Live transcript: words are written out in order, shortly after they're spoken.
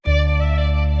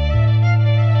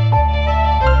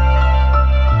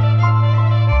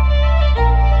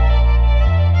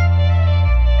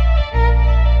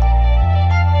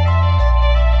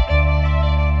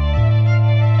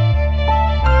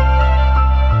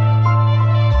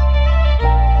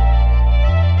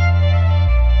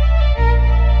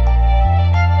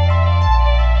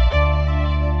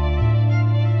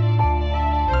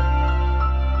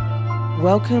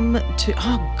welcome to...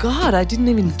 Oh, God, I didn't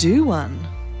even do one.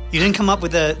 You didn't come up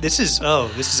with this is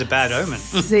a bad omen.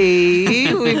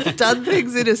 See, we've done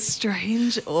things in a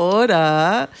strange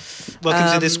order.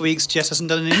 Welcome to this week's Jess Hasn't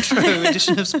Done an Intro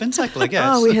edition of Spin Cycle, I guess.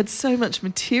 Oh, we had so much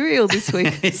material this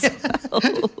week as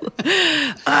well.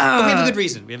 But we have a good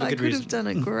reason. I could have done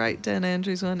a great Dan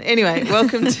Andrews one. Anyway,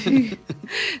 welcome to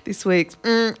this week's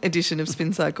edition of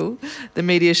Spin Cycle, the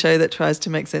media show that tries to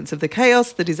make sense of the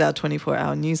chaos that is our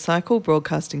 24-hour news cycle,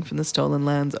 broadcasting from the stolen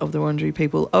lands of the Wurundjeri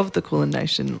people of the Kulin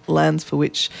Nation, lands for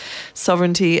which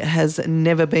sovereignty has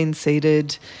never been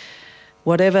ceded.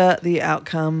 Whatever the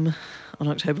outcome on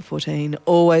October 14,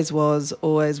 always was,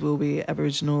 always will be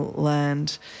Aboriginal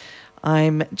land.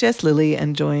 I'm Jess Lilly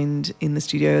and joined in the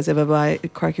studio as ever by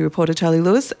crikey reporter Charlie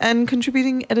Lewis and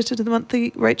contributing editor to the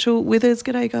monthly Rachel Withers.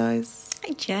 G'day, guys.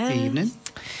 Hi, Jess. Evening.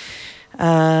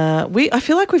 I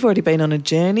feel like we've already been on a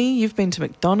journey. You've been to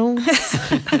McDonald's.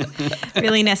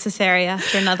 Really necessary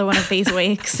after another one of these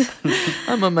weeks.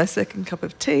 I'm on my second cup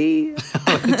of tea.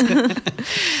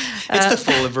 It's the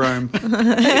fall of Rome.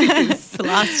 It's the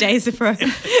last days of Rome.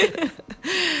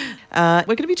 We're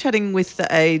going to be chatting with The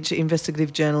Age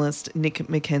investigative journalist Nick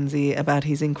McKenzie about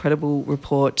his incredible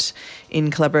report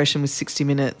in collaboration with 60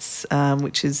 Minutes,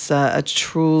 which is a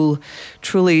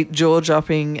truly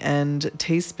jaw-dropping and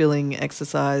tea-spilling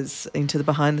exercise into the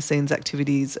behind-the-scenes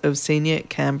activities of senior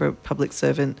Canberra public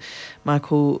servant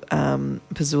Michael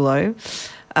Pezzullo.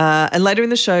 And later in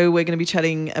the show, we're going to be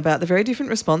chatting about the very different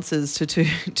responses to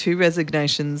two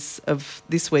resignations of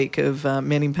this week of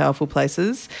men in powerful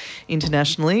places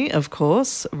internationally. Of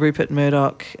course, Rupert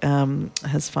Murdoch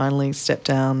has finally stepped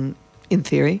down, in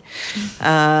theory.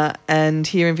 And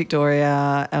here in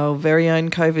Victoria, our very own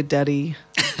COVID daddy,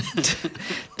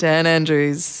 Dan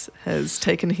Andrews, has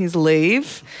taken his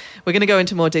leave. We're going to go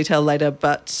into more detail later,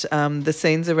 but the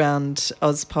scenes around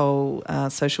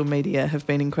Ozpol social media have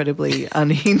been incredibly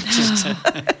unhinged.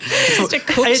 Just a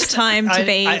cooked time to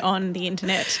be on the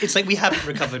internet. It's like we haven't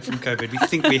recovered from COVID. We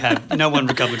think we have. No one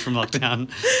recovered from lockdown.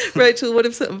 Rachel, what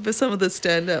have some of the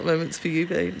standout moments for you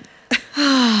been?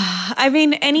 I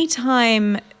mean,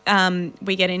 anytime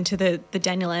we get into the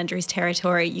Daniel Andrews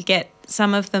territory, you get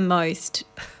some of the most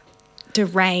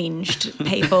deranged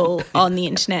people on the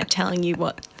internet telling you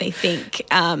what they think.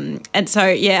 And so,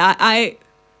 yeah, I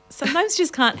sometimes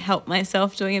just can't help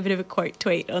myself doing a bit of a quote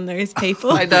tweet on those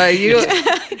people. I know,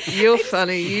 you're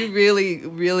funny. You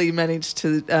really managed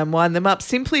to wind them up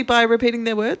simply by repeating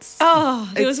their words.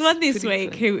 Oh, there was one this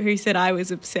week who said I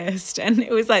was obsessed, and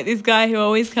it was like this guy who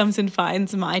always comes and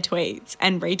finds my tweets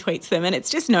and retweets them, and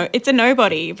it's a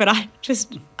nobody, but I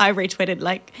retweeted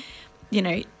like, you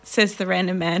know, says the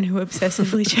random man who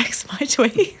obsessively checks my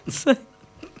tweets.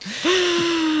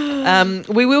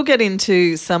 We will get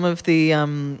into some of the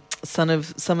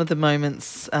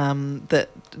moments that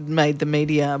made the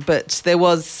media, but there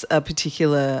was a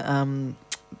particular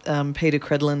Peter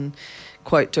Credlin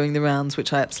quote doing the rounds,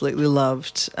 which I absolutely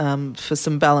loved, for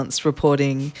some balanced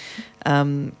reporting.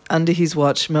 Under his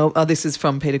watch, this is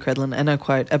from Peter Credlin, and I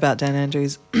quote about Dan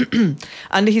Andrews.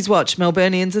 Under his watch,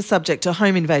 Melburnians are subject to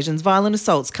home invasions, violent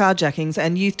assaults, carjackings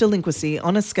and youth delinquency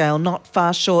on a scale not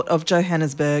far short of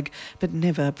Johannesburg, but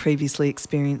never previously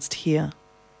experienced here.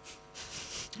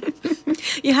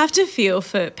 You have to feel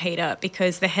for Peter,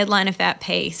 because the headline of that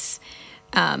piece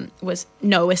was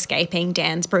 "No Escaping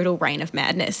Dan's Brutal Reign of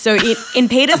Madness." So in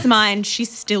Peter's mind, she's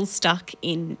still stuck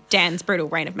in Dan's brutal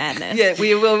reign of madness. Yeah,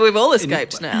 we've all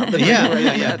escaped now.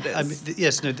 Yeah.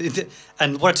 Yes, no,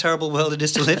 and what a terrible world it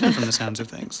is to live in, from the sounds of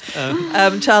things.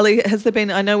 Charlie, has there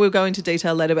been? I know we'll go into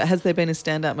detail later, but has there been a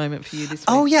standout moment for you this week?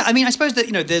 Oh yeah, I mean, I suppose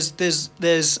that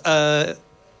there's.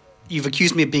 You've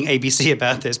accused me of being ABC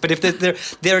about this, but if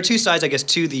there are two sides, I guess,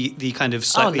 to the kind of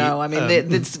slightly... Oh, no, I mean,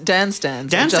 it's Dan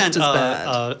stands. Dan stands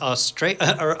are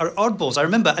oddballs. I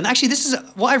remember, and actually this is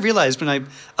what I realised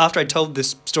after I told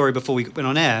this story before we went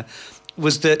on air,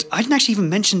 was that I didn't actually even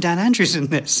mention Dan Andrews in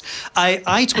this.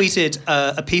 I tweeted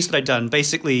a piece that I'd done,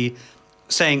 basically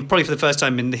saying, probably for the first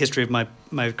time in the history of my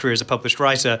career as a published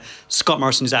writer, Scott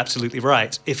Morrison is absolutely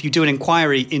right. If you do an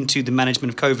inquiry into the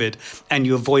management of COVID and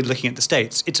you avoid looking at the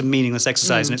states, it's a meaningless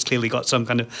exercise, and it's clearly got some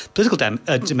kind of political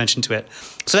dimension to it.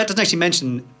 So that doesn't actually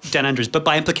mention Dan Andrews, but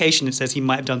by implication it says he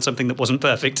might have done something that wasn't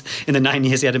perfect in the 9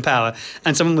 years he had in power.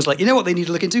 And someone was like, you know what they need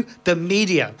to look into? The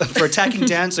media, for attacking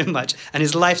Dan so much and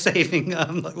his life-saving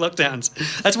lockdowns.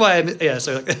 That's why,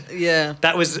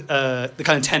 that was the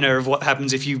kind of tenor of what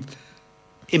happens if you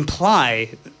imply,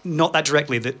 not that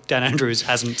directly, that Dan Andrews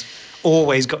hasn't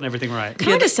always gotten everything right.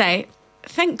 Can I just say,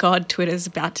 Thank God Twitter's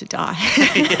about to die.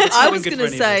 I was going to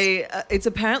say it's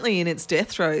apparently in its death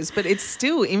throes, but it's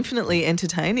still infinitely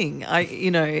entertaining.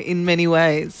 In many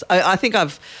ways. I think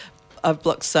I've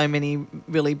blocked so many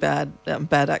really bad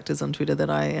actors on Twitter that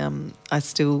I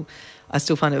still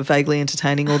find it vaguely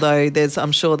entertaining. Although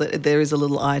I'm sure that there is a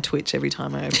little eye twitch every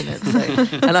time I open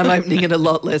it, and I'm opening it a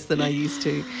lot less than I used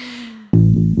to.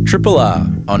 Triple R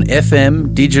on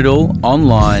FM, digital,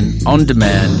 online, on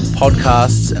demand,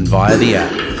 podcasts and via the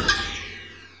app.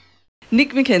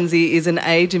 Nick McKenzie is an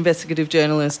Age investigative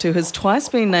journalist who has twice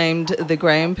been named the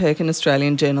Graham Perkin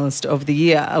Australian Journalist of the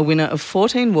Year, a winner of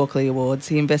 14 Walkley Awards.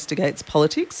 He investigates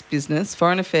politics, business,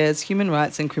 foreign affairs, human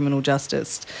rights and criminal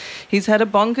justice. He's had a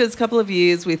bonkers couple of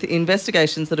years with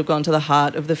investigations that have gone to the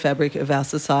heart of the fabric of our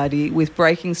society, with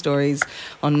breaking stories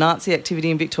on Nazi activity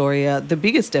in Victoria, the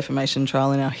biggest defamation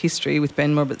trial in our history with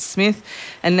Ben Roberts-Smith,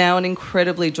 and now an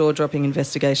incredibly jaw-dropping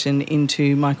investigation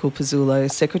into Michael Pezzullo,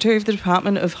 Secretary of the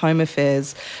Department of Home Affairs,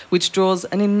 which draws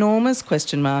an enormous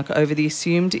question mark over the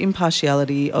assumed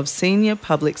impartiality of senior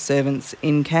public servants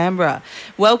in Canberra.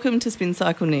 Welcome to Spin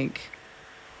Cycle, Nick.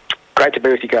 Great to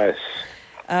be with you guys.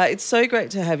 It's so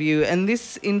great to have you. And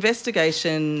this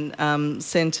investigation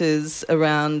centres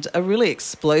around a really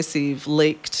explosive,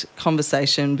 leaked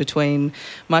conversation between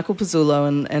Michael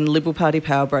Pezzullo and Liberal Party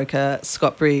power broker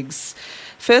Scott Briggs.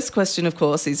 First question, of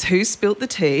course, is who spilt the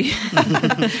tea?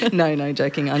 No,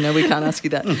 joking. I know we can't ask you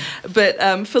that.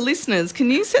 But for listeners, can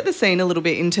you set the scene a little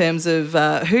bit in terms of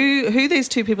who these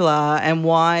two people are and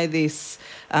why this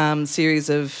series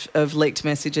of leaked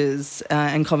messages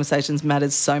and conversations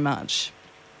matters so much?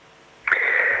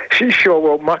 Sure.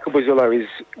 Well, Michael Pezzullo is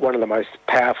one of the most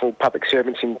powerful public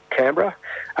servants in Canberra.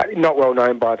 Not well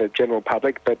known by the general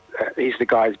public, but he's the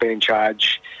guy who's been in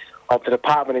charge of the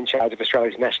department in charge of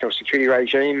Australia's national security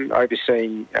regime,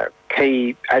 overseeing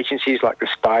key agencies like the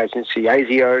spy agency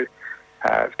ASIO,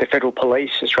 the Federal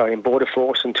Police, Australian Border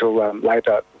Force, until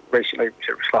Labor recently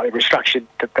slightly restructured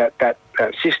that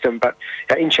system, but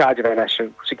in charge of our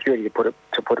national security, to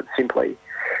put it simply.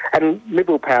 And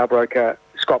Liberal power broker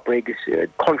Scott Briggs,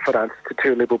 confidant to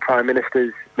two Liberal Prime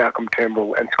Ministers, Malcolm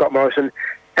Turnbull and Scott Morrison,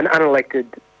 an unelected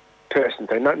person,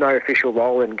 so no official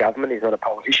role in government. He's not a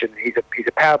politician. He's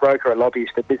a power broker, a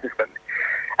lobbyist, a businessman.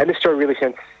 And this story really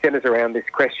centres around this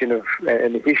question of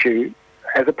and this issue.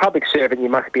 As a public servant, you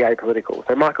must be apolitical.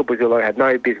 So Michael Pezzullo had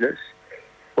no business,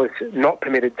 was not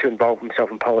permitted to involve himself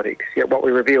in politics. Yet what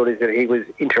we revealed is that he was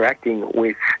interacting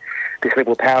with this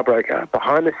Liberal power broker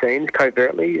behind the scenes,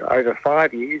 covertly, over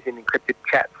 5 years in encrypted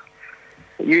chats,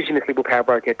 using this Liberal power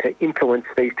broker to influence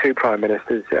these two Prime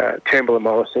Ministers, Turnbull and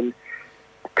Morrison,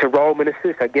 to roll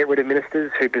ministers, so get rid of ministers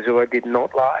who Pezzullo did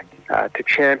not like, to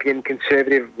champion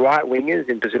conservative right-wingers,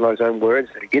 in Pezzullo's own words,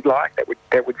 that he did like,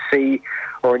 that would see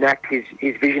or enact his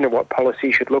vision of what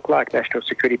policy should look like, national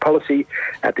security policy,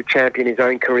 to champion his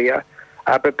own career,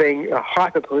 but being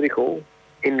hyper-political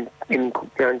in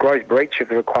gross breach of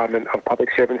the requirement of public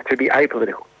servants to be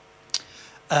apolitical.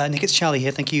 Nick, it's Charlie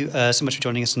here. Thank you so much for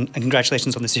joining us, and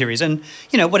congratulations on the series and,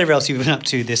 whatever else you've been up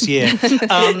to this year.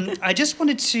 I just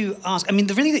wanted to ask,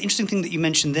 the really interesting thing that you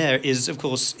mentioned there is, of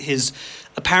course, his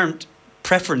apparent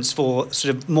preference for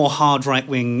sort of more hard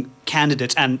right-wing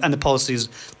candidates and the policies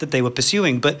that they were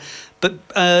pursuing. But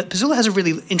Pezzullo has a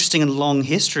really interesting and long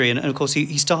history, and of course,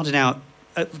 he started out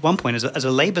at one point as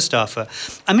a Labour staffer.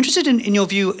 I'm interested in your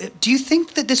view. Do you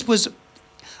think that this was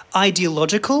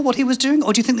ideological, what he was doing,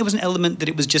 or do you think there was an element that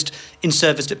it was just in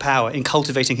service to power, in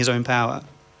cultivating his own power?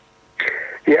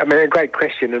 Yeah, a great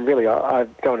question, and really I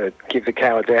don't want to give the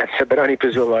coward's answer, but only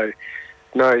Pezzullo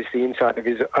knows the inside of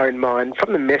his own mind.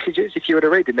 From the messages, if you were to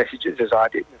read the messages, as I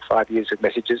did, 5 years of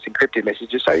messages, encrypted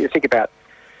messages, so you think about,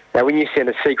 now when you send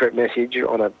a secret message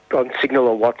on Signal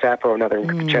or WhatsApp or another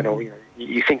encrypted channel,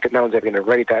 you think that no one's ever going to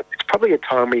read that. It's probably a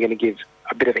time where you're going to give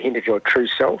a bit of a hint of your true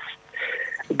self.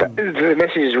 The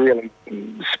messages really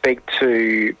speak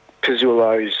to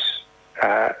Pezzullo's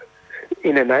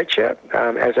inner nature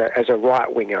as a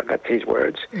right winger. That's his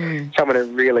words. Someone who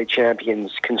really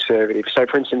champions conservatives. So,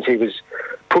 for instance, he was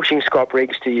pushing Scott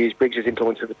Briggs to use Briggs'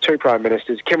 influence with the two Prime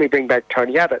Ministers. Can we bring back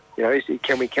Tony Abbott?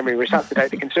 Can we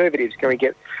resuscitate the Conservatives? Can we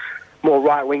get more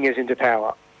right wingers into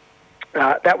power?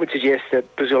 That would suggest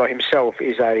that Pezzullo himself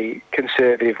is a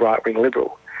conservative right wing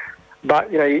Liberal.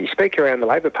 But, you speak around the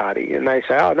Labor Party and they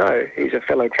say, oh, no, he's a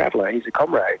fellow traveller, he's a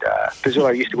comrade.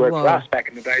 Pezzullo used to work for us back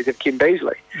in the days of Kim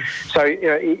Beazley. So,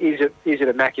 is it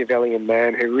a Machiavellian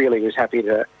man who really was happy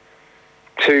to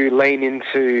lean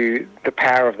into the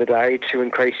power of the day to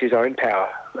increase his own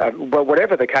power? Well,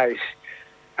 whatever the case,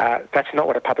 that's not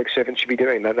what a public servant should be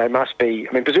doing. They must be...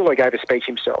 I mean, Pezzullo gave a speech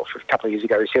himself a couple of years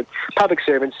ago. He said, public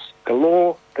servants, the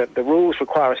law, the rules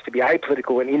require us to be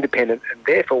apolitical and independent, and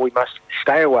therefore we must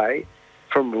stay away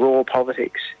from raw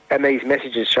politics. And these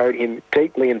messages showed him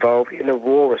deeply involved in the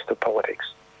rawest of politics.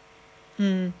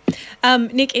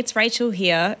 Nick, it's Rachel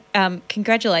here.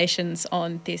 Congratulations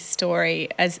on this story.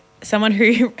 As someone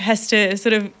who has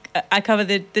to I cover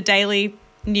the daily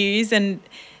news, and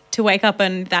to wake up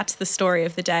and that's the story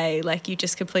of the day, like you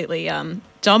just completely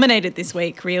dominated this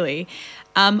week, really.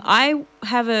 I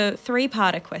have a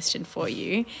 3-parter question for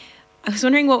you. I was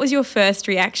wondering, what was your first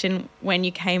reaction when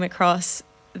you came across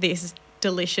this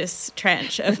delicious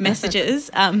tranche of messages?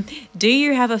 Do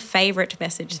you have a favourite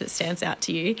message that stands out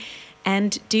to you?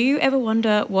 And do you ever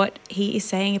wonder what he is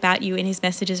saying about you in his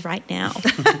messages right now?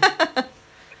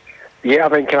 Yeah, I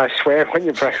mean, can I swear on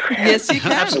your program? Yes, you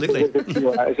can. Absolutely.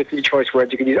 There's a few choice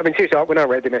words you can use. I mean, seriously, when I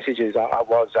read the messages, I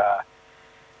was,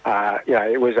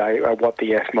 it was a what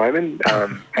the F moment.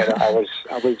 And I was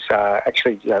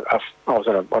actually, I was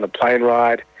on a plane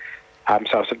ride. So I was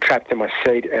sort of trapped in my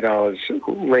seat, and I was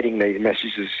reading these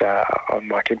messages on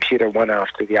my computer, one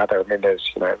after the other. I mean,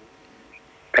 there's,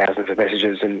 thousands of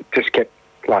messages, and just kept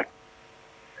like,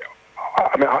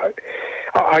 I mean,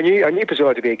 I knew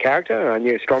Pezzullo to be a character, and I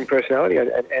knew a strong personality,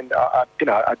 and a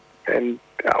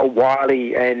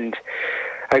wily and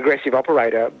aggressive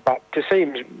operator. But to see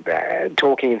him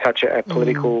talking in such a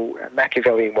political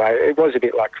Machiavellian way, it was a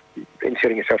bit like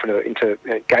inserting yourself into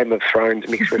Game of Thrones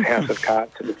mixed with House of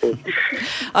Cards.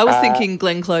 I was thinking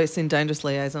Glenn Close in Dangerous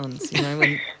Liaisons,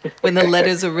 when the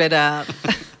letters are read out.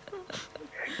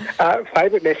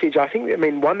 Favourite message, I think,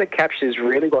 one that captures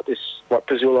really what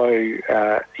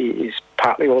Pezzullo is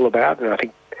partly all about, and I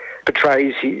think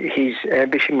portrays his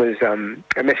ambition, was a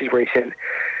message where he said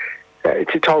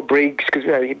to told Briggs, because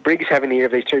Briggs having the ear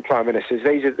of these two prime ministers,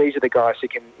 these are the guys who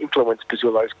can influence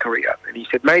Pezzullo's career, and he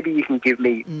said, maybe you can give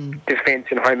me defence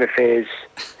and home affairs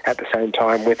at the same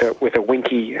time with a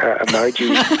winky emoji,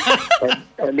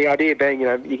 and the idea being,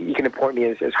 you can appoint me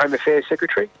as Home Affairs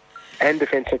Secretary and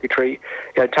Defence Secretary,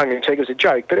 tongue in cheek. It was a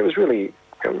joke, but it was really.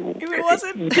 It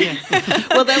wasn't.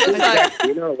 Well, that was like.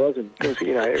 It wasn't. It was,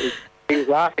 he was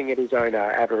laughing at his own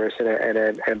avarice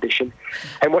and ambition.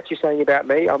 And what you're saying about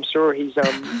me, I'm sure he's.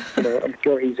 I'm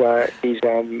sure he is.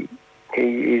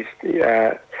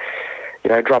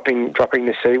 Dropping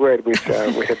the C word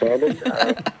with abandon.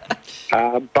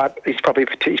 But he's probably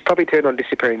turned on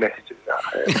disappearing messages.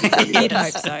 You'd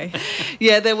hope so.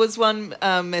 Yeah, there was one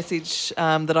message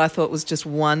that I thought was just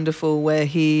wonderful, where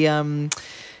he,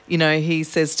 he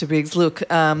says to Briggs, "Look,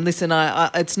 listen,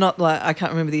 it's not like, I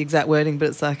can't remember the exact wording, but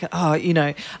it's like,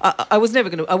 I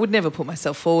would never put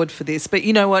myself forward for this, but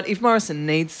you know what? If Morrison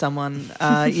needs someone,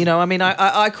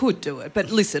 I could do it,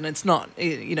 but listen, it's not,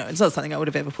 it's not something I would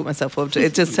have ever put myself forward to.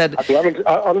 It just said,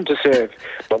 I'm to serve,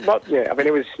 but not. Yeah, I mean,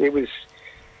 it was.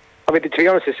 I mean, to be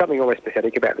honest, there's something almost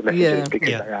pathetic about the messages because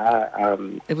they are.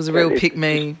 It was a real pick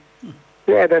me.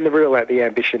 Yeah, then the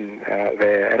ambition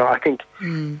there, and I think.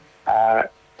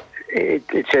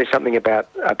 It says something about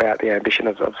the ambition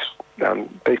of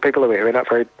these people who are in up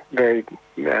very, very,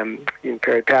 in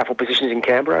very powerful positions in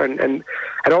Canberra, and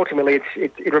ultimately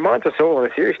it reminds us all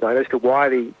on a serious note as to why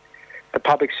the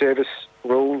public service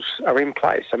rules are in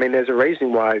place. I mean, there's a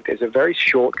reason why there's a very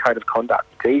short code of conduct.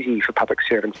 It's easy for public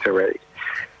servants to read.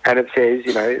 And it says,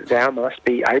 thou must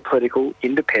be apolitical,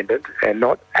 independent, and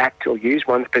not act or use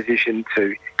one's position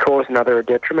to cause another a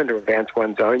detriment or advance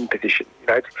one's own position.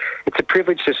 It's a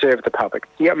privilege to serve the public.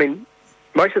 Yeah, I mean,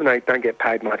 most of them don't get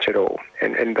paid much at all,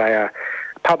 and they are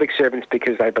public servants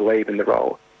because they believe in the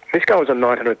role. This guy was on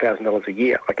 $900,000 a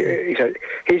year. Like,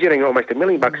 he's getting almost $1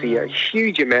 million a year, a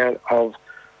huge amount of.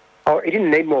 Oh, he didn't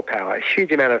need more power, a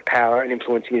huge amount of power and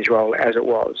influence in his role as it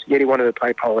was, yet he wanted to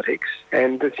play politics.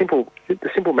 And the simple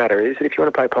matter is that if you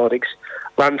want to play politics,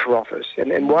 run for office.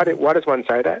 And why does one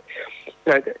say that?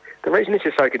 The reason this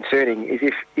is so concerning is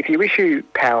if you issue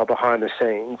power behind the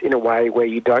scenes in a way where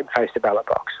you don't face the ballot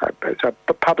box, so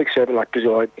a public servant like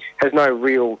Pezzullo has no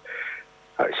real,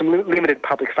 some limited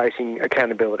public-facing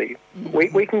accountability.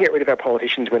 We can get rid of our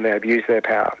politicians when they abuse their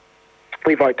power.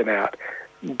 We vote them out.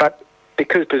 But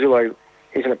because Pezzullo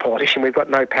isn't a politician, we've got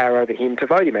no power over him to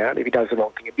vote him out if he does the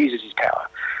wrong thing, abuses his power.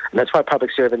 And that's why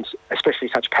public servants,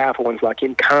 especially such powerful ones like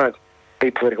him, can't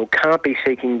be political, can't be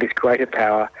seeking this greater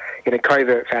power in a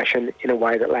covert fashion in a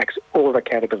way that lacks all of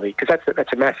accountability, because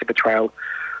that's a massive betrayal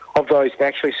of those that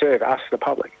actually serve us, the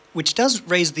public. Which does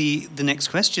raise the next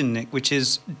question, Nick, which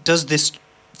is, does this,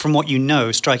 from what you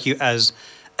know, strike you as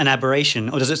an aberration,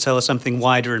 or does it tell us something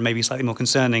wider and maybe slightly more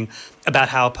concerning about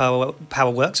how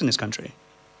power works in this country?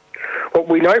 Well,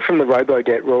 we know from the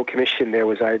Robo-Debt Royal Commission there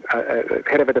was a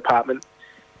head of a department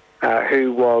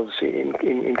who was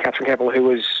in Catherine Capital who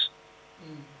was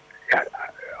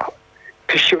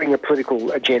pursuing a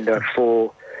political agenda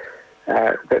for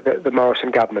the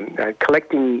Morrison government,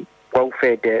 collecting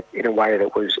welfare debt in a way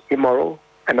that was immoral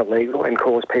and illegal and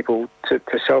caused people to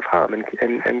self-harm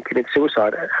and commit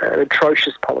suicide. An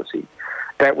atrocious policy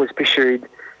that was pursued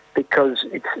because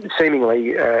it's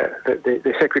seemingly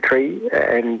the Secretary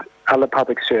and other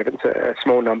public servants, a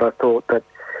small number, thought that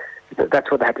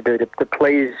that's what they had to do to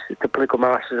please the political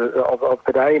masters of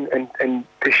the day and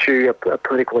pursue a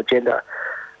political agenda.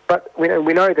 But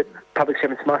we know that public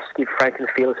servants must give frank and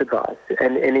fearless advice,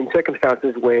 and in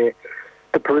circumstances where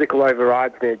the political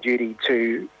overrides their duty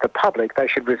to the public, they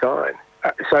should resign.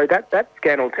 So that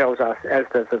scandal tells us, as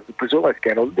does the Pezzullo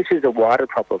scandal, this is a wider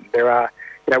problem. There are,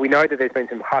 we know that there's been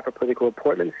some hyper-political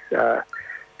appointments.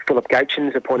 Philip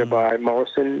Gaetjens appointed by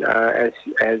Morrison as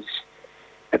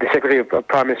the Secretary of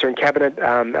Prime Minister and Cabinet,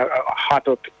 a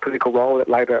hyper-political role that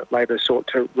Labor sought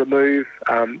to remove.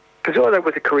 Pezzullo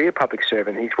was a career public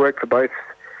servant. He's worked for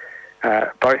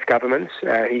both governments.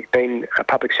 He's been a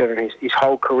public servant his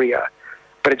whole career.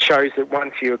 But it shows that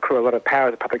once you accrue a lot of power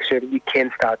as a public servant, you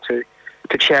can start to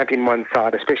champion one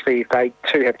side, especially if they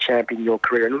too have championed your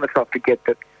career. And let's not forget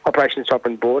that Operation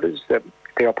Sovereign Borders, the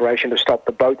operation to stop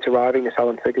the boats arriving,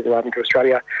 asylum seekers arriving to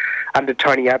Australia, under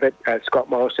Tony Abbott, Scott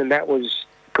Morrison, that was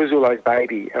Pezzullo's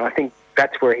baby. And I think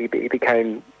that's where he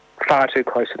became far too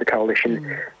close to the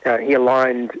coalition. He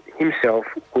aligned himself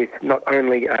with not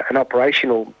only an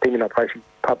operational thing in Operation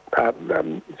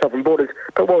Sovereign Borders,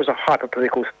 but what was a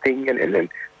hyper-political thing, and it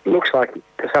looks like,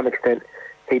 to some extent,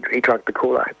 he drank the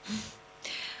Kool-Aid.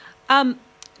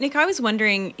 Nick, I was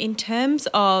wondering, in terms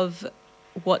of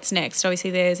what's next,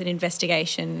 obviously there's an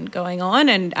investigation going on,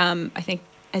 and I think,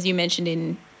 as you mentioned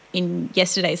in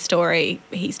yesterday's story,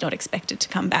 he's not expected to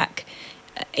come back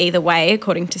either way,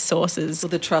 according to sources. Well,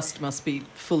 the trust must be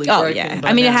fully broken. Oh, yeah.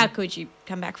 I mean, how could you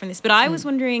come back from this? But I was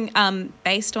wondering,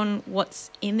 based on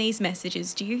what's in these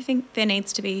messages, do you think there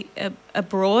needs to be a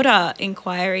broader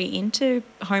inquiry into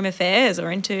Home Affairs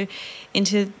or into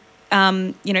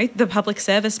the public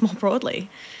service more broadly?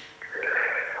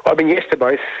 Well, I mean, yes to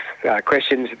both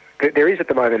questions. There is at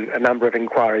the moment a number of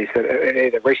inquiries that are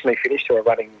either recently finished or are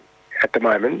running at the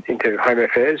moment into Home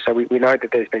Affairs. So we know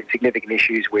that there's been significant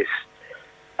issues with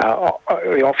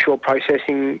the offshore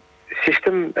processing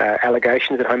system,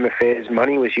 allegations that Home Affairs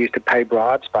money was used to pay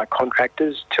bribes by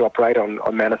contractors to operate on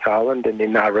Manus Island and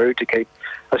in Nauru to keep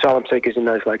asylum seekers in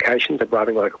those locations, and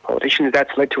bribing local politicians.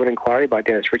 That's led to an inquiry by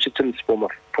Dennis Richardson's former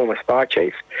spy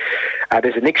chief.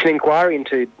 There's a Nixon inquiry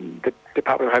into the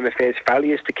Department of Home Affairs'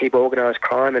 failures to keep organised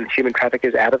crime and human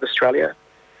traffickers out of Australia.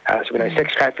 So we know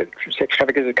sex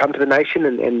traffickers have come to the nation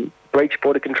and breached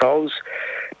border controls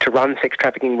to run sex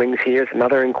trafficking rings here. It's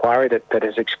another inquiry that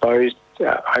has exposed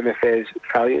Home Affairs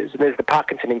failures. And there's the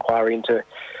Parkinson inquiry into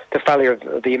the failure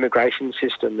of the immigration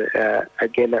system.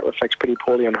 Again, that reflects pretty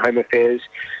poorly on Home Affairs.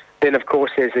 Then, of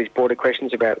course, there's these broader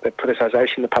questions about the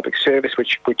politicisation of the public service,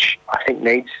 which I think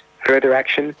needs further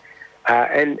action.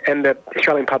 And the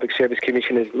Australian Public Service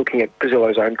Commission is looking at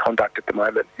Pezzullo's own conduct at the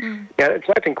moment. Now, it's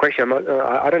an open question.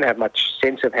 I don't have much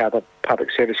sense of how the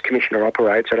Public Service Commissioner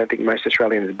operates. I don't think most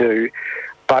Australians do.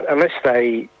 But unless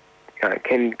they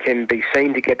can be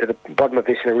seen to get to the bottom of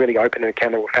this in a really open and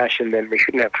accountable fashion, then we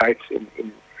shouldn't have faith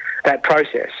in that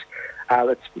process.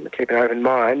 Let's keep an open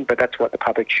mind, but that's what the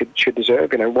public should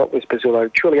deserve. What was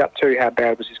Pezzullo truly up to? How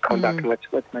bad was his conduct? And let's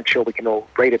make sure we can all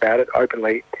read about it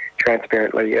openly,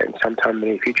 transparently, in some time in the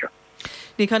near future.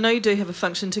 Nick, I know you do have a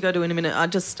function to go to in a minute. I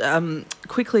just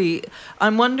quickly,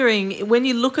 I'm wondering, when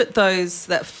you look at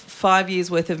that 5 years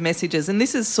worth of messages, and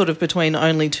this is sort of between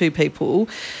only two people,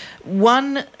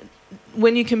 one,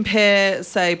 when you compare,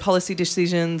 say, policy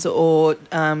decisions or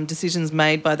decisions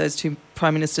made by those two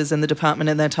prime ministers and the department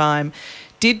at that time,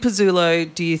 did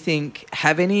Pezzullo, do you think,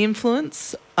 have any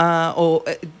influence, or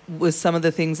was some of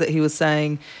the things that he was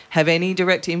saying have any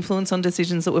direct influence on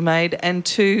decisions that were made? And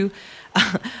two,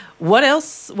 what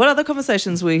other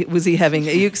conversations was he having?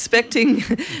 Are you expecting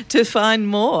to find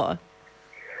more?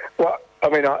 Well, I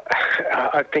mean,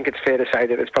 I think it's fair to say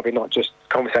that it's probably not just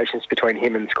conversations between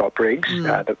him and Scott Briggs,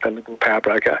 the little power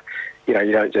broker. You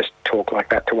don't just talk like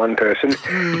that to one person.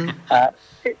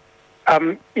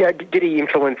 Did he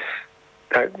influence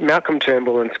Malcolm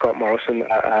Turnbull and Scott Morrison?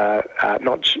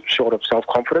 Not short of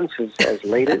self-confidence as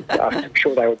leaders. I'm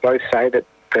sure they would both say that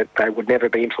they would never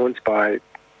be influenced by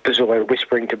Pezzullo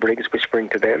whispering to Briggs, whispering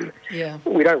to them. Yeah.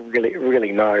 We don't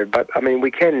really know, but I mean,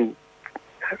 we can.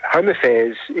 Home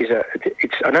Affairs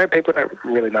I know people don't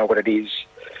really know what it is,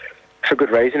 for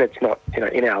good reason. It's not,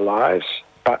 in our lives.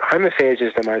 But Home Affairs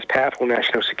is the most powerful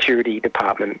national security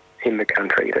department in the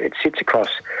country. It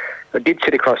did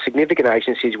sit across significant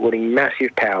agencies wielding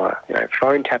massive power,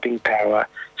 phone tapping power,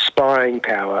 spying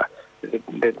power,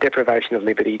 the deprivation of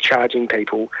liberty, charging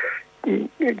people,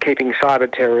 keeping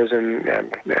cyber terrorism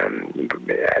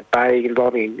at bay,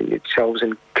 involving themselves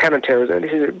in counter-terrorism.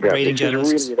 Raiding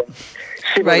journalists.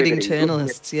 Raiding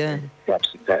journalists, yeah.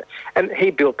 Absolutely. And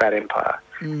he built that empire.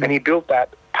 And he built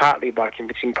that partly by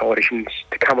convincing politicians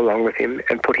to come along with him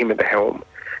and put him at the helm.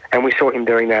 And we saw him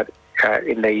doing that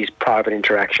in these private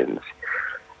interactions.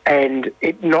 And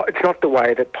it's not the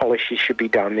way that policy should be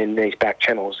done in these back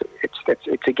channels.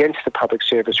 It's against the public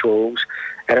service rules,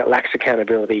 and it lacks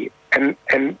accountability. And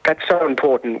that's so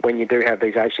important when you do have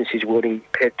these agencies wielding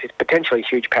potentially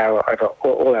huge power over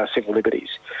all our civil liberties.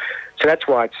 So that's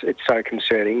why it's so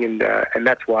concerning, and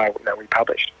that's why we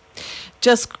published.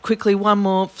 Just quickly, one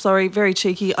more, sorry, very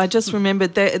cheeky. I just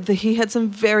remembered that he had some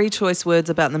very choice words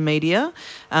about the media,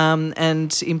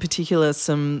 and in particular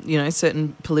some,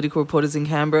 certain political reporters in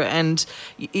Canberra, and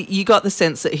you got the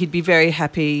sense that he'd be very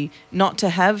happy not to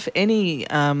have any,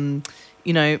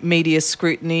 media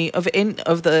scrutiny of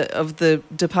the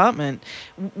department.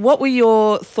 What were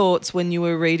your thoughts when you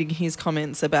were reading his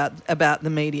comments about the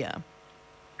media?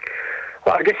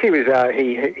 Well, I guess he was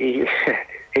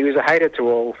he was a hater to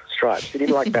all stripes. He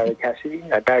didn't like Barry Cassidy.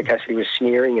 Barry Cassidy was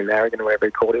sneering and arrogant or whatever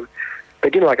he called him. But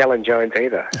he didn't like Alan Jones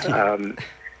either.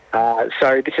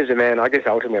 So this is a man, I guess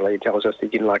ultimately he tells us he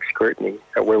didn't like scrutiny,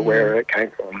 where it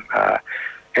came from.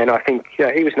 And I think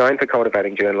he was known for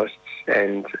cultivating journalists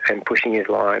and pushing his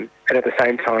line. And at the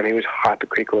same time, he was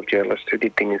hypercritical of journalists who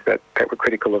did things that were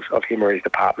critical of him or his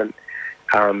department.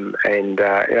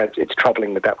 It's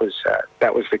troubling that was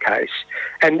the case,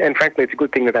 and frankly, it's a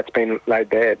good thing that that's been laid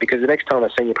bare, because the next time a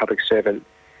senior public servant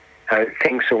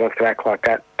thinks or wants to act like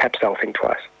that, perhaps they'll think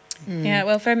twice. Yeah,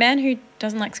 well, for a man who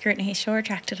doesn't like scrutiny, he sure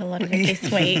attracted a lot of it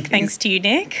this week. Thanks to you,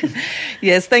 Nick.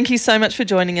 Yes, thank you so much for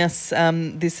joining us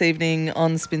this evening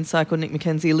on Spin Cycle. Nick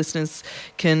McKenzie. Listeners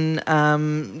can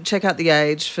check out The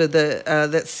Age for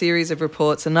that series of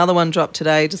reports. Another one dropped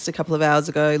today, just a couple of hours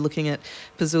ago, looking at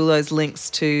Pezzullo's links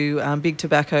to Big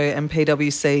Tobacco and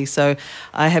PwC. So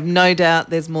I have no doubt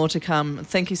there's more to come.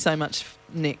 Thank you so much,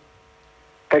 Nick.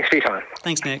 Thanks for your time.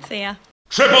 Thanks, Nick. See ya.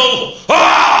 Triple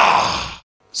R!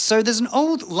 So there's an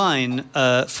old line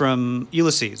from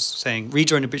Ulysses saying, read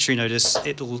your own obituary notice,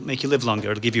 it'll make you live longer,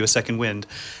 it'll give you a second wind.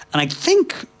 And I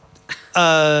think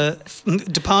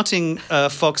departing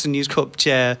Fox and News Corp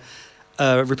chair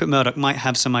Rupert Murdoch might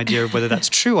have some idea of whether that's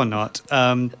true or not,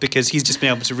 because he's just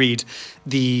been able to read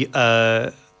the,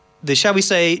 shall we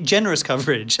say, generous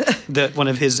coverage that one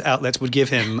of his outlets would give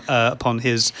him upon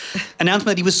his announcement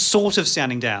that he was sort of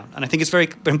standing down. And I think it's very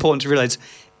important to realise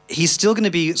he's still going to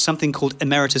be something called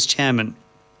emeritus chairman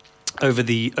over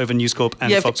News Corp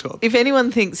and Fox Corp. If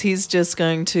anyone thinks he's just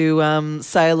going to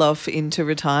sail off into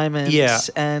retirement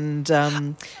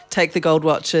and take the gold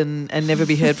watch and never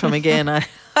be heard from again, I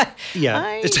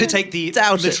to take the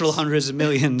literal hundreds of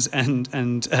millions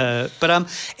but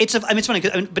it's funny,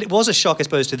 but it was a shock, I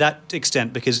suppose, to that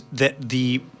extent, because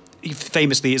he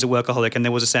famously is a workaholic, and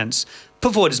there was a sense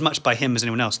put forward as much by him as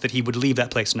anyone else that he would leave that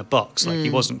place in a box, like he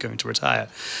wasn't going to retire.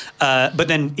 But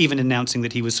then even announcing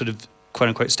that he was sort of quote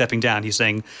unquote stepping down, he's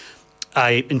saying,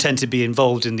 I intend to be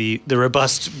involved in the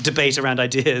robust debate around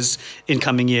ideas in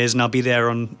coming years, and I'll be there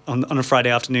on a Friday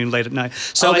afternoon late at night.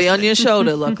 So I'll be on your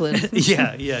shoulder, Lachlan.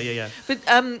 Yeah. But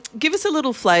give us a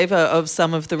little flavour of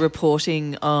some of the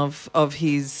reporting of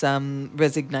his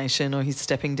resignation or his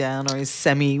stepping down or his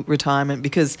semi-retirement,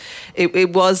 because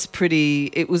it was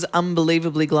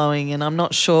unbelievably glowing, and I'm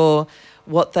not sure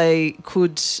what they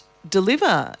could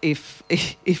deliver if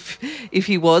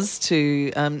he was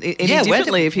to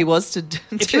if he was to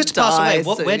pass away,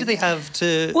 where do they have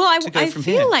to I from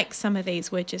feel here? like some of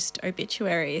these were just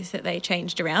obituaries that they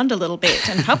changed around a little bit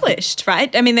and published,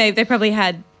 right? I mean, they probably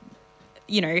had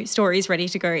stories ready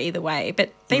to go either way,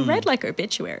 but they read like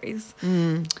obituaries.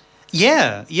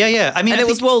 Yeah. I mean, it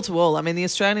was wall to wall. I mean, the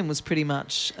Australian was pretty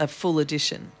much a full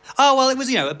edition. Oh well, it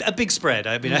was a big spread.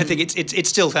 I mean, I think it's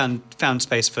still found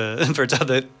space for its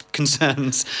other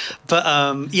concerns, but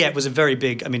it was a very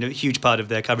big. I mean, a huge part of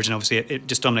their coverage, and obviously it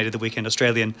just dominated the Weekend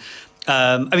Australian.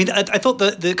 I mean, I thought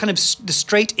the kind of the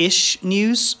straight-ish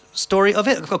news story of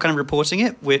it, kind of reporting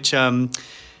it, which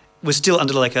was still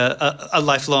under like a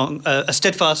lifelong, a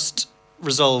steadfast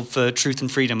resolve for truth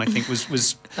and freedom, I think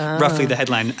was roughly the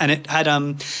headline. And it had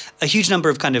a huge number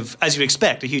of kind of, as you'd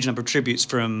expect, a huge number of tributes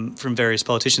from various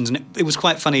politicians. And it was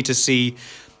quite funny to see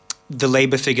the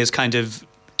Labour figures kind of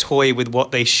toy with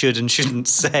what they should and shouldn't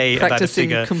say about a Practicing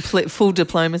figure. full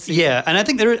diplomacy. Yeah, and I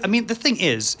think the thing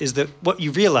is that what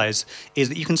you realise is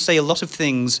that you can say a lot of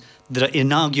things that are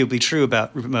inarguably true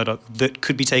about Rupert Murdoch that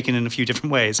could be taken in a few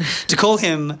different ways. To call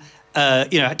him,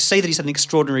 to say that he's had an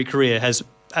extraordinary career, has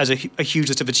a huge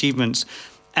list of achievements,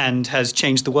 and has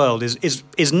changed the world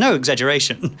is no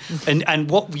exaggeration. and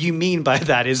what you mean by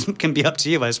that can be up to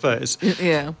you, I suppose.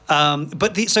 Yeah.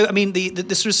 But the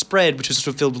sort of spread, which was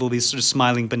sort of filled with all these sort of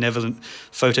smiling, benevolent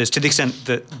photos, to the extent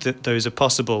that those are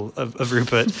possible of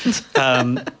Rupert.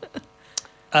 No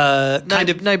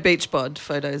beach bod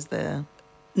photos there.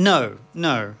 No.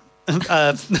 Why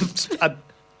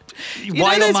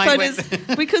those my photos?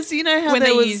 Because you know how When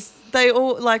there they was. use- They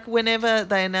all, like, whenever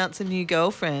they announce a new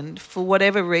girlfriend, for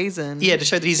whatever reason. Yeah, to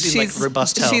show that he's in, like,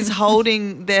 robust health. She's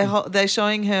holding, they're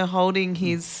showing her holding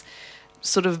his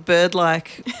sort of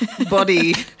bird-like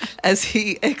body as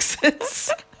he exits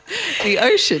the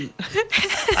ocean.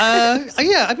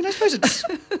 Yeah, I mean, I suppose it's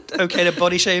okay to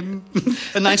body shame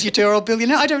a 92-year-old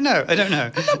billionaire. I don't know.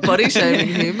 Body shaming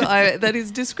him, that is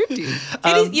descriptive.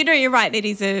 You're right. It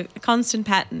is a constant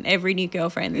pattern. Every new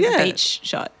girlfriend, there's Yeah. a beach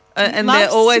shot. And Loves they're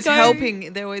always to go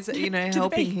helping. They're always, the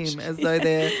helping beach. him as though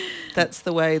that's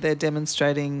the way they're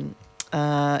demonstrating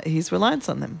his reliance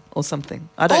on them or something.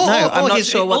 I don't know. I'm not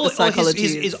sure what the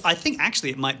psychology is. I think actually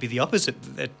it might be the opposite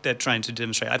that they're trying to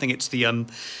demonstrate. I think it's the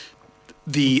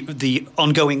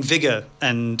ongoing vigor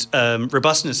and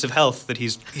robustness of health that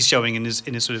he's showing in his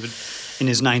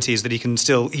 90s, that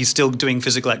he's still doing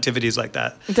physical activities like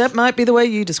that. That might be the way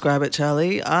you describe it,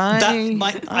 Charlie. I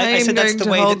said that's the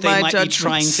way that they might be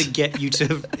trying to get you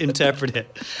to interpret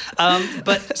it.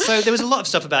 But so there was a lot of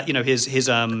stuff about his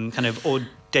kind of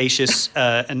audacious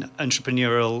and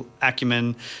entrepreneurial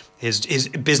acumen, his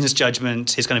business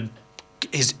judgment,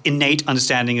 his innate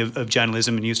understanding of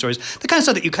journalism and news stories, the kind of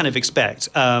stuff that you kind of expect.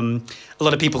 A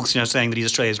lot of people, saying that he's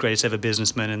Australia's greatest ever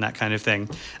businessman and that kind of thing.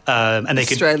 And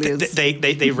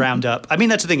they round up. I mean,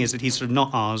 that's the thing, is that he's sort of not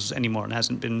ours anymore and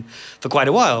hasn't been for quite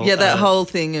a while. Yeah, that whole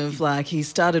thing of, like, he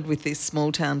started with this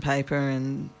small town paper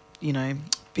and,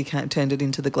 turned it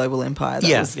into the global empire.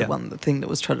 That was the thing that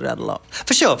was trotted out a lot.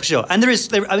 For sure. And there is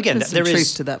some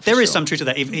truth to that. There is some truth to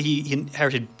that. He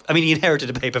inherited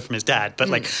a paper from his dad, but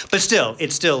but still, it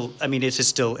is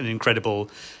still an incredible.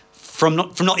 From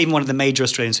not even one of the major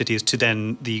Australian cities to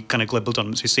then the kind of global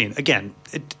dominance we've seen. Again,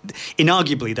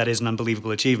 inarguably that is an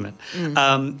unbelievable achievement.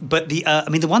 But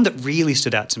the one that really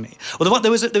stood out to me,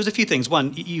 there was a few things.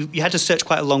 One, you had to search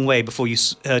quite a long way before you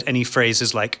heard any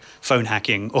phrases like phone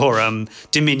hacking or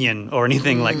Dominion or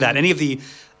anything like that. Any of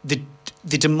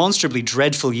the demonstrably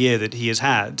dreadful year that he has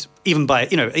had, even by,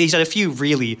 he's had a few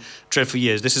really dreadful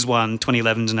years. This is one,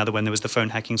 2011 is another when there was the phone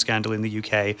hacking scandal in the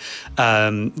UK.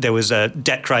 There was a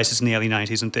debt crisis in the early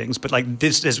 90s and things. But, like,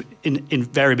 this has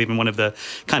invariably been one of the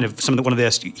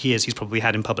best years he's probably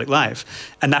had in public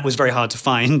life. And that was very hard to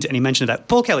find. And he mentioned that.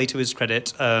 Paul Kelly, to his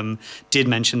credit, did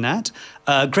mention that.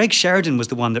 Greg Sheridan was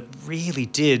the one that really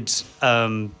did,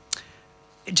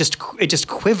 it just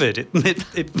quivered.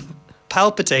 It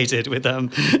palpitated with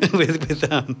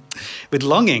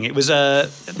longing. It was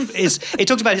it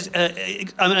talked about his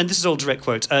and this is all direct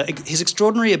quotes, his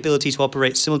extraordinary ability to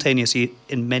operate simultaneously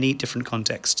in many different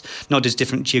contexts, not just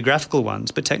different geographical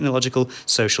ones, but technological,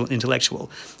 social,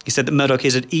 intellectual. He said that Murdoch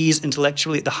is at ease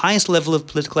intellectually at the highest level of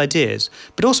political ideas,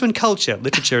 but also in culture,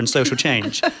 literature, and social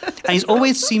change. And he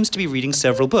always seems to be reading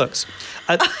several books.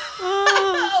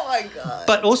 God.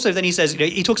 But also then he says,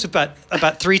 he talks about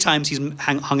 3 times he's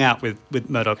hung out with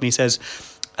Murdoch, and he says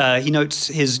he notes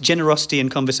his generosity in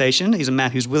conversation. He's a man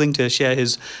who's willing to share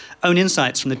his own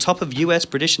insights from the top of US,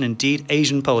 British, and indeed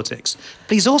Asian politics.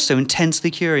 But he's also intensely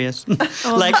curious.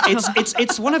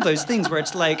 It's one of those things where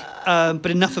it's like, but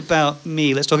enough about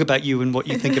me. Let's talk about you and what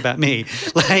you think about me.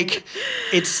 Like,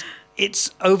 it's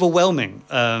overwhelming.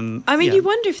 You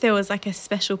wonder if there was like a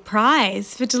special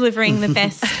prize for delivering the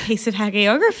best piece of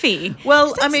hagiography.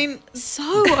 Well,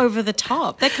 so over the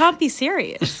top. That can't be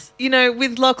serious.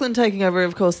 With Lachlan taking over,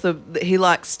 of course, he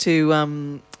likes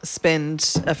to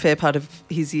spend a fair part of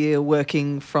his year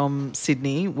working from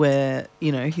Sydney, where,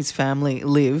 his family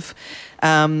live.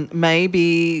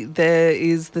 Maybe there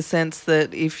is the sense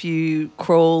that if you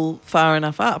crawl far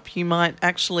enough up, you might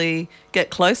actually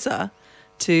get closer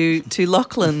to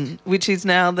Lachlan, which is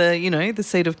now the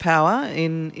seat of power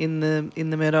in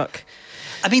the Murdoch.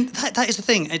 I mean, that is the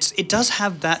thing. It does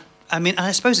have that. I mean, and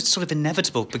I suppose it's sort of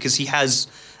inevitable because he has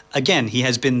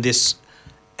been this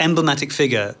emblematic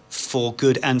figure for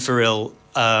good and for ill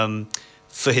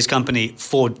for his company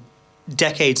for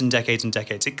decades and decades and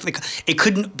decades. It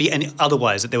couldn't be any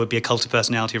otherwise that there would be a cult of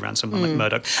personality around someone like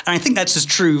Murdoch. And I think that's as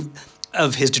true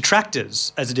of his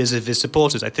detractors as it is of his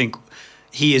supporters. I think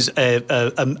he is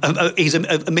he's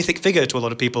a mythic figure to a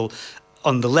lot of people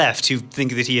on the left who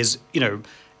think that he is,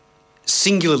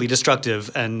 singularly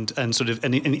destructive and sort of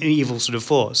an evil sort of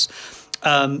force.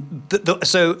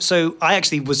 So I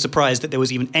actually was surprised that there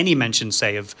was even any mention,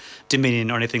 say, of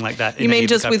Dominion or anything like that. You mean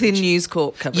just within News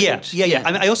Corp coverage? Yeah.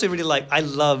 I mean, I also really I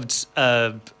loved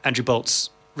Andrew Bolt's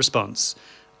response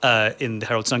in the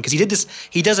Herald Sun, because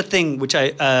he does a thing which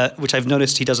I've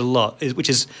noticed he does a lot, which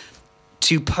is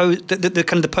to pose the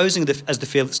kind of the posing as the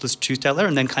fearless truth teller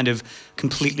and then kind of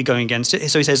completely going against it.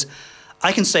 So he says,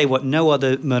 I can say what no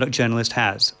other Murdoch journalist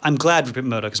has. I'm glad Rupert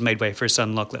Murdoch has made way for his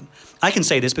son Lachlan. I can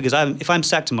say this because if I'm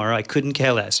sacked tomorrow, I couldn't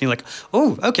care less. And you're like,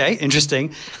 oh, okay,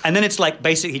 interesting. And then it's like,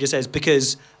 basically he just says,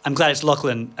 because I'm glad it's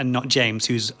Lachlan and not James,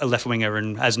 who's a left-winger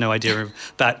and has no idea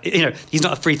about, he's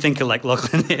not a free thinker like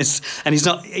Lachlan is. And he's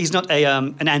not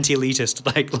an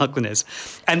anti-elitist like Lachlan is.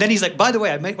 And then he's like, by the way,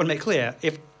 I want to make clear,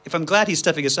 if I'm glad he's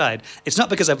stepping aside, it's not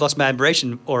because I've lost my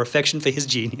admiration or affection for his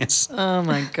genius. Oh,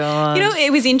 my God.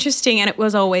 It was interesting, and it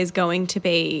was always going to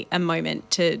be a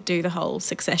moment to do the whole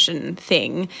succession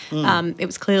thing. It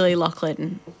was clearly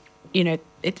Lachlan.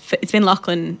 It's been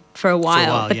Lachlan for a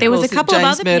while, but there was a couple of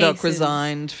other James Murdoch pieces.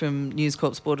 resigned from News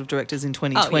Corp's board of directors in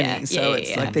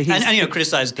 2020, And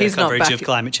criticised their coverage of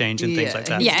climate change and things like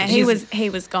that. Yeah, he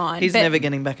was gone. He's never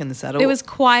getting back in the saddle. There was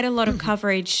quite a lot of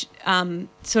coverage,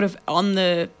 sort of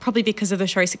probably because of the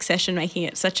show Succession making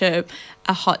it such a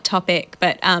hot topic.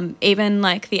 But even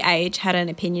like The Age had an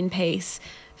opinion piece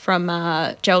from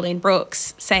Geraldine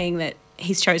Brooks saying that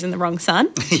he's chosen the wrong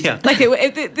son. Yeah. Like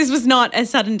this was not a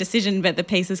sudden decision, but the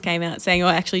pieces came out saying,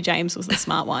 actually James was the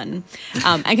smart one.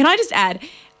 And can I just add,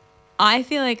 I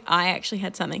feel like I actually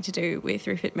had something to do with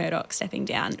Rupert Murdoch stepping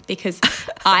down, because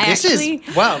I actually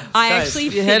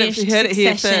finished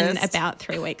Succession about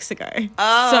 3 weeks ago.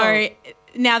 Oh. So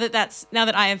now that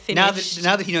I have finished.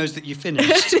 Now that he knows that you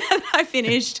finished. Now that I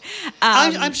finished.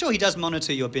 I'm sure he does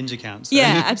monitor your binge accounts. Though.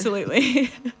 Yeah,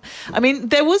 absolutely. I mean,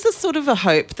 there was a sort of a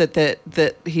hope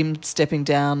that him stepping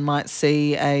down might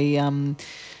see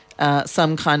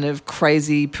some kind of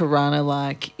crazy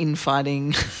piranha-like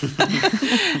infighting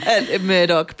at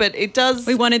Murdoch, but it does.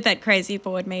 We wanted that crazy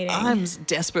board meeting. I'm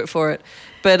desperate for it,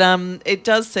 but it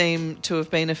does seem to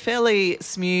have been a fairly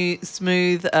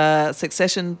smooth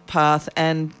succession path,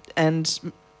 and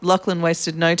Lachlan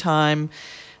wasted no time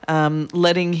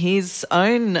letting his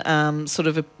own sort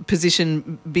of a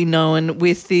position be known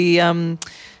with the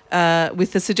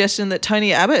suggestion that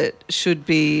Tony Abbott should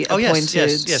be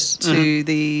appointed yes. to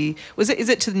the is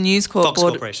it to the News Corp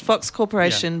board, Fox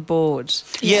Corporation board.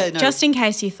 Yeah, no. Just in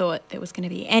case you thought there was going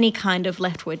to be any kind of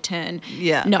leftward turn.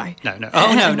 Yeah. No.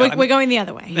 Oh no. We're going the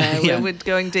other way. No, we're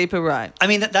going deeper right. I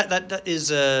mean that is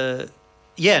that's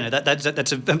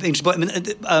a interesting point.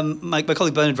 I mean, my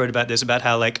colleague Bernard wrote about this, about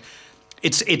how like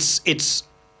it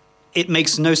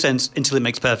makes no sense until it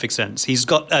makes perfect sense. He's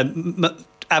got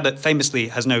Abbott famously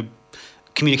has no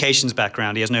communications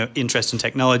background. He has no interest in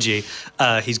technology.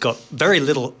 He's got very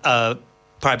little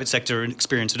private sector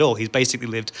experience at all. He's basically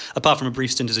lived, apart from a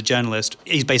brief stint as a journalist,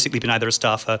 he's basically been either a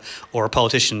staffer or a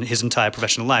politician his entire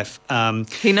professional life.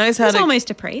 He knows how he was almost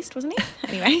a priest, wasn't he?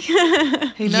 Anyway.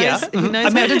 He knows. I mean,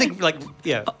 I don't think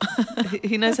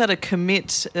He knows how to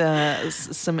commit to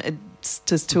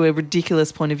a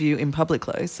ridiculous point of view in public,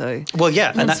 though. So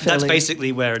and that's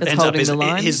basically where it ends up.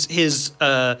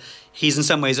 He's in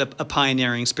some ways a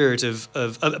pioneering spirit of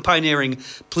a pioneering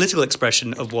political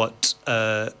expression of what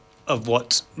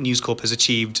News Corp has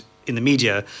achieved in the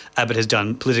media. Abbott has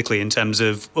done politically in terms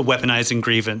of weaponizing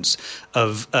grievance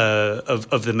of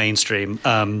the mainstream.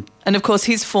 And of course,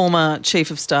 his former chief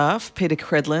of staff, Peter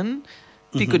Credlin,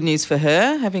 be good news for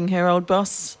her, having her old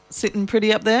boss sitting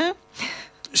pretty up there.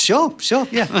 Sure,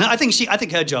 yeah. I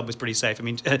think her job was pretty safe. I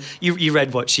mean, you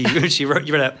read what she wrote.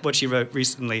 You read what she wrote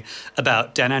recently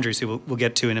about Dan Andrews, who we'll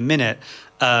get to in a minute.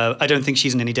 I don't think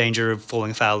she's in any danger of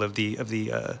falling foul of the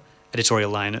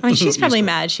editorial line. I mean, she's probably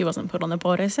mad she wasn't put on the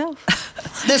board herself.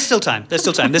 There's still time. There's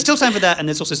still time for that, and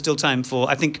there's also still time for,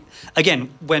 I think, again,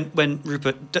 when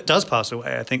Rupert does pass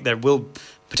away, I think there will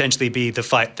potentially be the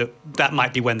fight that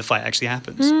might be when the fight actually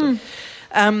happens.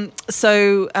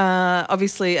 So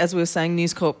obviously, as we were saying,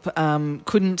 News Corp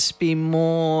couldn't be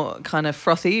more kind of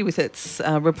frothy with its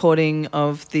reporting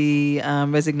of the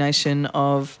resignation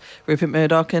of Rupert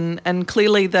Murdoch, and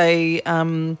clearly they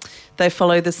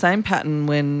follow the same pattern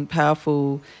when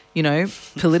powerful,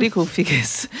 political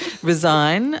figures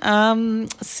resign.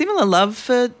 Similar love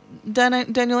for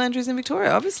Daniel Andrews in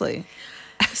Victoria, obviously.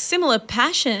 similar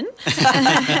passion.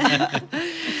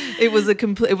 It was it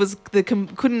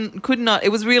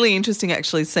was really interesting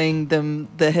actually seeing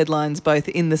the headlines both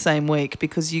in the same week,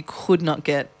 because you could not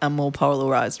get a more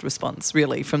polarized response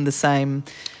really from the same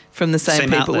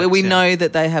people. Outlets, where we know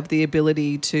that they have the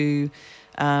ability to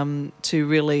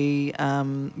really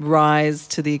rise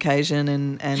to the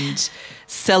occasion and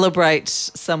celebrate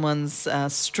someone's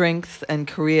strength and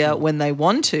career when they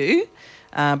want to.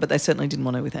 But they certainly didn't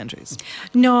want to with Andrews.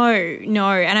 No.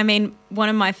 And I mean, one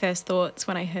of my first thoughts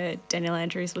when I heard Daniel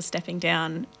Andrews was stepping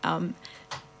down,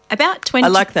 about 20... I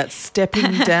like that,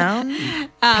 stepping down,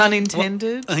 pun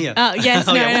intended. Yeah. Oh, yes,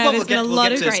 Oh, yeah. there's been a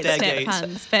lot of great step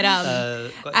puns. But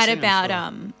quite at soon, about,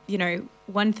 I'm sure.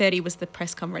 1:30 was the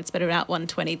press conference, but about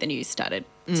 1:20 the news started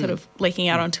sort of leaking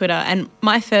out on Twitter. And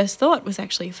my first thought was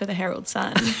actually for the Herald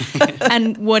Sun.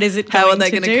 And what is it going to do? How are they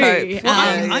going to cope?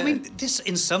 Well, I mean, this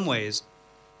in some ways...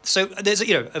 So there's,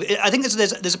 I think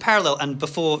there's a parallel, and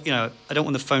before, I don't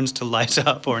want the phones to light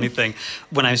up or anything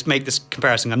when I make this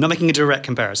comparison. I'm not making a direct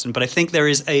comparison, but I think there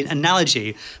is an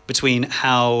analogy between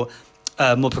how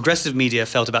more progressive media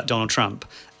felt about Donald Trump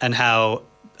and how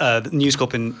News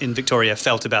Corp in Victoria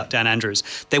felt about Dan Andrews.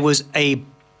 There was a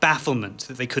bafflement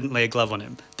that they couldn't lay a glove on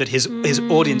him, that his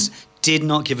audience did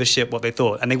not give a shit what they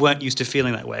thought, and they weren't used to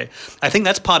feeling that way. I think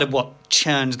that's part of what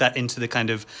churned that into the kind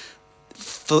of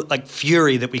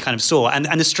fury that we kind of saw, and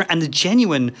the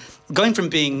genuine, going from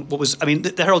being what was, I mean,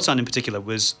 the Herald Sun in particular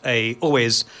was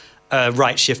always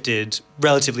right-shifted,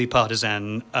 relatively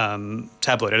partisan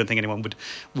tabloid. I don't think anyone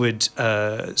would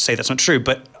say that's not true.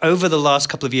 But over the last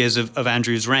couple of years of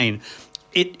Andrew's reign,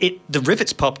 the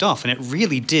rivets popped off, and it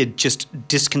really did just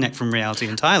disconnect from reality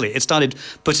entirely. It started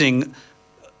putting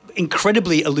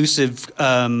incredibly elusive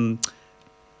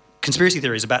conspiracy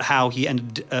theories about how he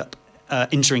ended up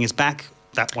injuring his back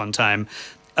that one time,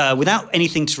 without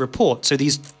anything to report. So they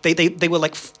were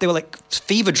like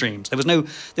fever dreams. There was no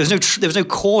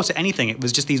core to anything. It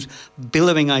was just these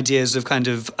billowing ideas of kind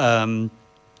of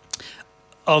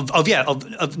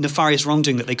nefarious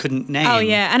wrongdoing that they couldn't name. Oh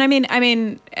yeah, and I mean,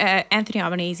 Anthony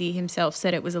Albanese himself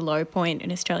said it was a low point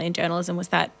in Australian journalism, was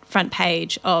that front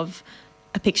page of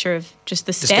a picture of just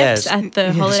the steps at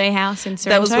the holiday house in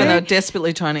Sorrento. That was when they were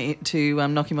desperately trying to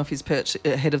knock him off his perch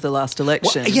ahead of the last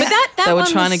election. Well, yeah. But they were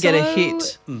trying to get a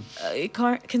hit.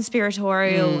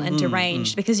 Conspiratorial and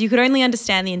deranged, because you could only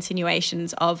understand the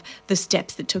insinuations of the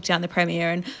steps that took down the Premier,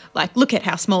 and look at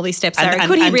how small these steps are.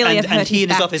 Could he really have hurt and he his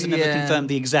and his back? office have never confirmed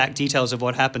the exact details of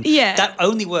what happened. Yeah. That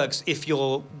only works if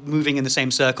you're moving in the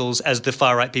same circles as the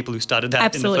far-right people who started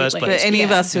that in the first place. But any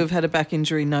of us who have had a back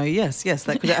injury know, yes,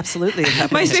 that could absolutely have happened.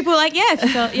 Most people are like,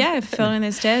 if you fell in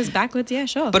the stairs backwards, yeah,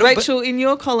 sure. But Rachel, in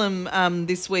your column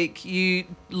this week, you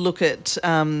look at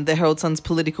the Herald Sun's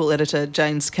political editor,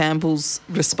 James Campbell's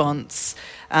response,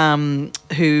 who,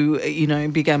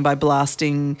 began by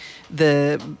blasting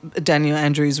the Daniel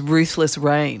Andrews' ruthless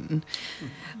reign.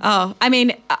 Oh, I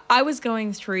mean, I was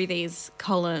going through these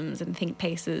columns and think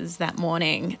pieces that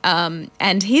morning,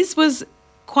 and his was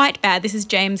quite bad. This is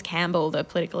James Campbell, the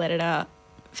political editor,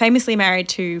 famously married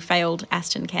to failed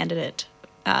Aston candidate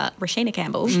Rashina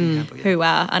Campbell, who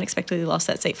unexpectedly lost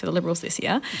that seat for the Liberals this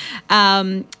year.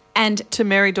 And to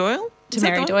Mary Doyle?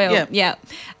 Yeah.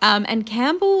 And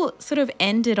Campbell sort of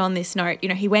ended on this note.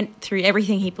 He went through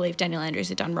everything he believed Daniel Andrews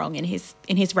had done wrong in his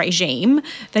regime.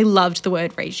 They loved the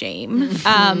word regime.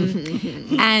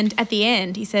 And at the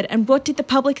end, he said, "And what did the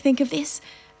public think of this?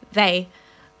 They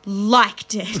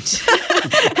liked it."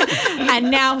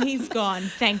 And now he's gone,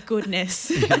 thank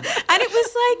goodness. And it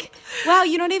was like, wow,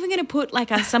 you're not even going to put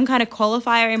some kind of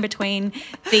qualifier in between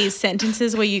these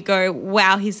sentences where you go,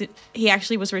 wow, he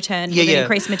actually was returned with an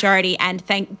increased majority, and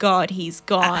thank God he's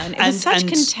gone. It was such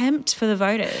contempt for the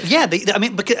voters. Yeah,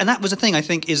 and that was the thing, I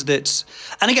think, is that,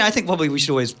 and again, I think probably we should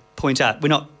always point out, we're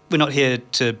not here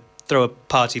to throw a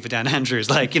party for Dan Andrews.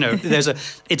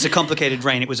 It's a complicated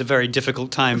reign. It was a very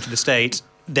difficult time for the state.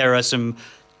 There are some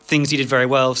things he did very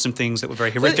well, some things that were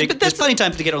very horrific. But there's plenty of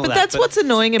time to get on that. But that's what's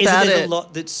annoying about it.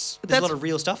 There's a lot of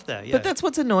real stuff there. Yeah. But that's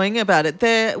what's annoying about it.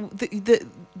 There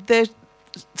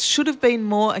should have been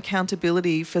more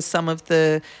accountability for some of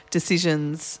the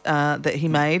decisions that he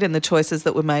made and the choices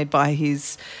that were made by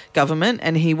his government.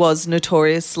 And he was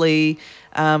notoriously,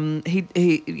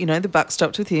 the buck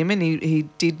stopped with him, and he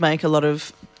did make a lot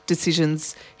of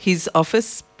decisions, his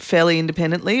office, fairly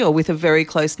independently or with a very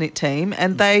close-knit team,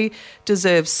 and they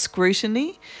deserve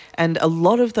scrutiny, and a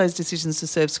lot of those decisions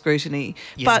deserve scrutiny.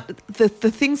 Yeah. But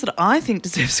the things that I think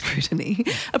deserve scrutiny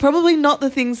are probably not the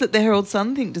things that the Herald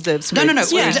Sun think deserve scrutiny. No.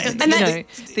 Yeah. And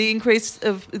The increase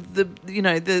of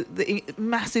the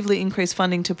massively increased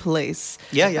funding to police.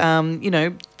 Yeah.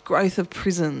 Growth of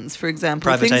prisons, for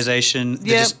example. Privatisation,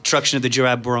 the destruction of the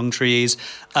Jurab trees,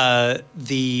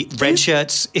 the red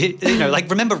shirts.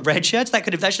 Remember red shirts?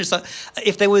 That should start.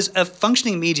 If there was a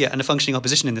functioning media and a functioning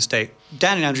opposition in the state,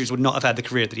 Daniel Andrews would not have had the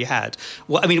career that he had.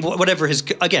 Well, I mean, whatever his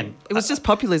again, It was just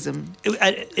populism,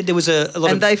 there was a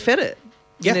lot and they fed it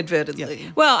Yeah. inadvertently.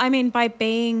 Yeah. Well, I mean, by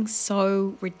being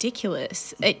so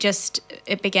ridiculous,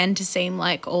 it began to seem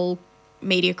like all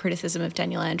media criticism of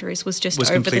Daniel Andrews was just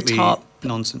over the top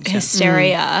nonsense,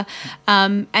 hysteria,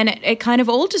 and it kind of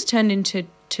all just turned into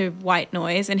white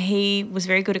noise. And he was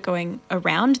very good at going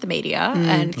around the media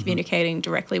and communicating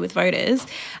directly with voters,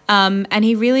 and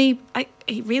he really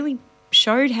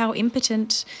showed how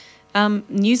impotent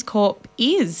News Corp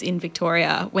is in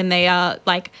Victoria when they are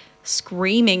like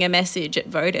screaming a message at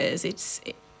voters.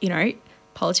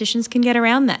 Politicians can get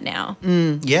around that now.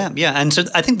 Yeah. And so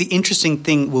I think the interesting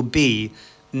thing will be,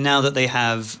 now that they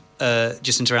have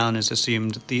Jacinta Allen has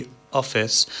assumed the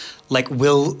office,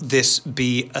 will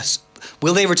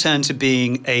they return to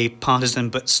being a partisan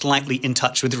but slightly in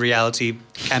touch with reality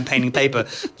campaigning paper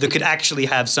that could actually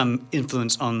have some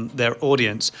influence on their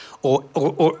audience, or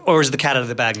is the cat out of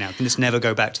the bag now? Can this never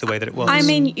go back to the way that it was? I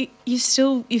mean, you've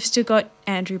still got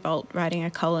Andrew Bolt writing a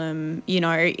column.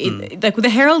 The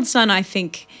Herald Sun, I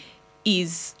think,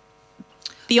 is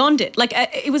beyond it.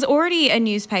 It was already a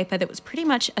newspaper that was pretty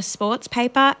much a sports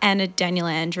paper and a Daniel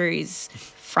Andrews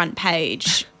front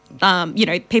page.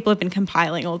 People have been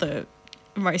compiling all the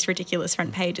most ridiculous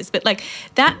front pages, but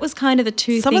that was kind of the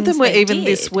two Some things of them were they even did.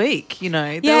 this week, they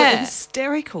were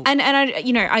hysterical. And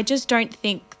I just don't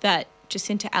think that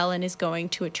Jacinta Allen is going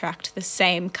to attract the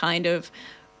same kind of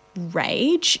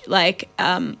rage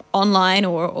online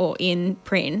or in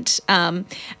print. And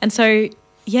so,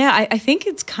 I think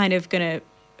it's kind of going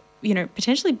to,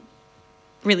 potentially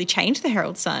really change the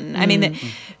Herald Sun. I mean,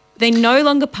 they no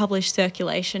longer publish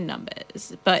circulation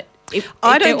numbers, but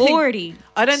I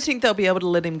don't think they'll be able to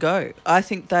let him go. I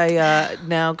think they are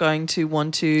now going to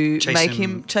want to chase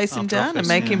him down and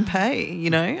make him pay.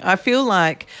 I feel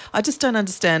like I just don't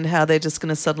understand how they're just going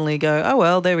to suddenly go, oh,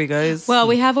 well, there he goes. Well,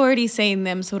 we have already seen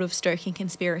them sort of stoking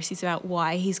conspiracies about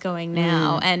why he's going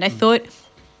now. And I thought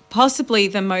possibly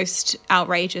the most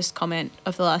outrageous comment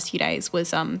of the last few days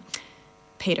was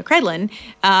Peter Credlin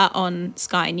on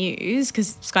Sky News,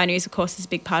 because Sky News, of course, is a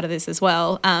big part of this as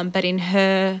well. But in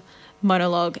her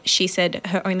monologue, she said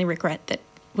her only regret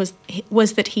was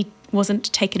that he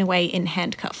wasn't taken away in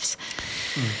handcuffs.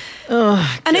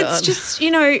 Oh, and God. it's just,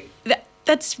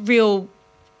 that's real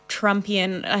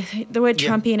Trumpian. I think the word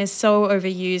Trumpian is so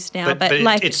overused now, but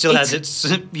it still has its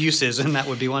uses, and that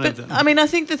would be one of them. I mean, I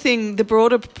think the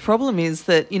broader problem is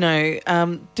that,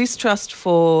 distrust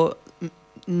for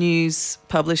news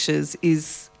publishers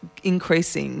is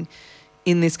increasing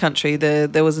in this country.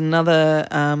 There was some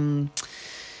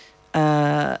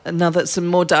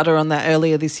more data on that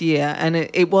earlier this year, and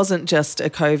it wasn't just a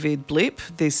COVID blip,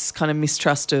 this kind of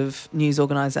mistrust of news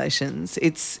organisations.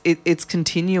 It's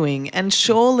continuing, and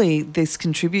surely this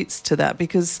contributes to that,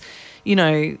 because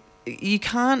you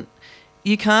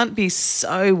can't be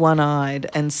so one-eyed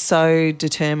and so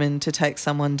determined to take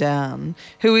someone down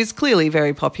who is clearly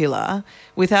very popular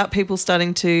without people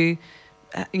starting to,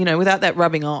 without that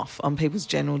rubbing off on people's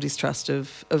general distrust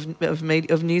of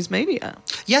news media.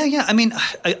 Yeah. I mean,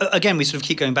 again, we sort of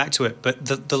keep going back to it, but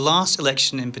the last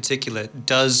election in particular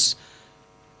does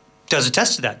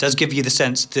attest to that, does give you the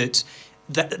sense that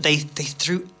they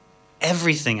threw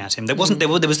everything at him. There was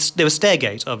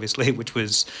Stairgate, obviously, which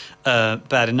was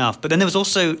bad enough, but then there was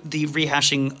also the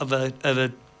rehashing of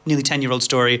a nearly 10-year-old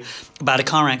story about a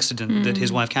car accident that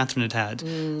his wife Catherine had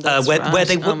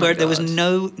where there was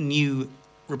no new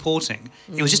reporting.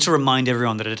 It was just to remind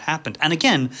everyone that it had happened, and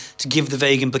again to give the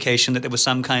vague implication that there was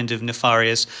some kind of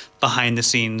nefarious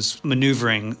behind-the-scenes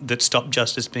manoeuvring that stopped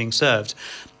justice being served.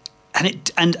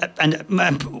 And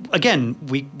again,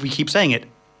 we keep saying it.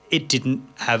 It didn't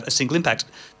have a single impact.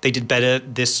 They did better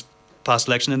this past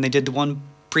election than they did the one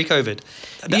pre-COVID.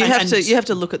 You have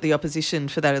to look at the opposition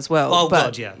for that as well. Oh,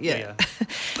 God, yeah.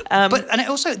 And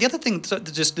also the other thing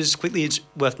that just quickly is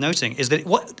worth noting is that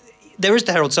there is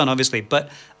the Herald Sun, obviously, but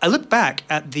I look back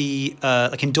at the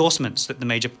endorsements that the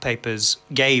major papers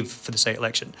gave for the state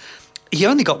election. He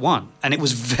only got one, and it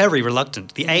was very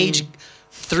reluctant. The Age,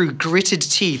 through gritted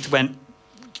teeth, went,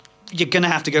 you're going to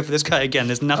have to go for this guy again.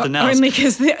 There's nothing else. Only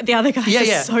because the other guys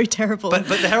are so terrible. But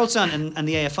the Herald Sun and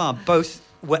the AFR both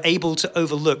were able to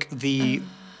overlook the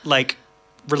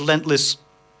relentless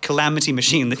calamity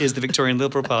machine that is the Victorian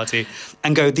Liberal Party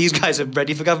and go, these guys are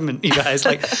ready for government, you guys.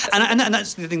 And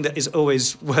that's the thing that is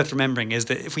always worth remembering, is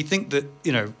that if we think that,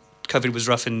 COVID was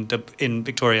rough in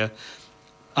Victoria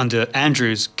under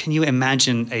Andrews, can you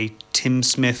imagine a Tim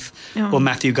Smith or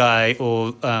Matthew Guy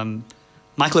or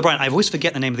Michael O'Brien? I always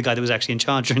forget the name of the guy that was actually in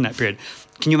charge during that period.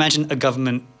 Can you imagine a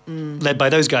government led by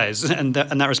those guys and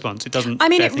that response? It doesn't. I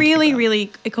mean, it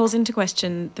really it calls into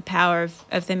question the power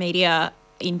of the media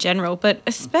in general, but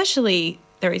especially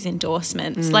those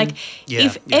endorsements.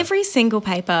 If every single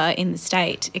paper in the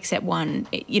state except one,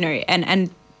 and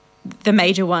the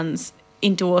major ones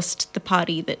endorsed the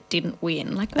party that didn't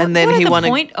win. And then he won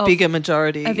a bigger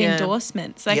majority of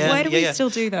endorsements. Why do we still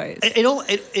do those?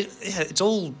 It's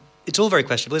all very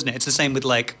questionable, isn't it? It's the same with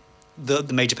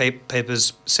the major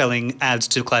papers selling ads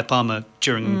to Clive Palmer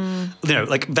during,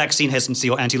 vaccine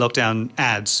hesitancy or anti-lockdown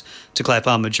ads to Clive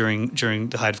Palmer during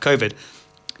the height of COVID.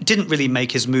 Didn't really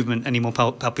make his movement any more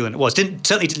popular than it was.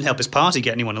 Certainly didn't help his party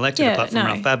get anyone elected apart from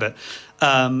Ralph Babbitt.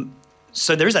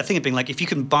 So there is that thing of being if you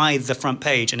can buy the front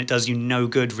page and it does you no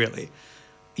good, really.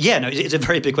 Yeah, no, it's a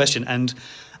very big question and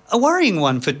a worrying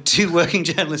one for two working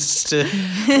journalists to...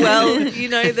 Well,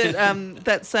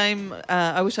 that same...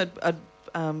 I wish I'd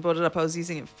brought it up. I was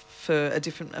using it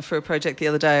for a project the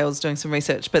other day. I was doing some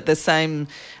research, but the same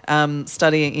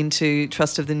study into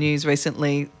trust of the news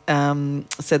recently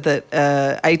said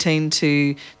that 18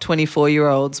 to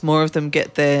 24-year-olds, more of them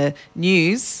get their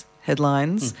news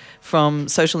headlines from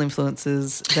social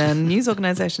influencers than news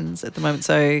organisations at the moment.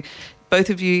 So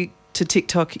both of you to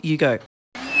TikTok, you go.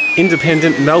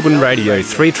 Independent Melbourne Radio,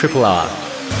 3RRR.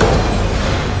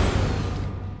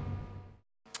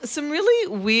 Some really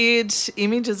weird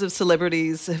images of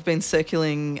celebrities have been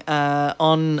circulating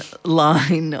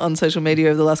online on social media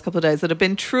over the last couple of days that have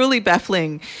been truly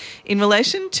baffling in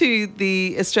relation to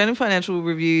the Australian Financial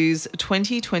Review's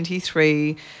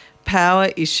 2023 power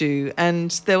issue.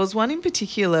 And there was one in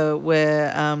particular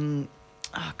where,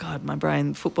 my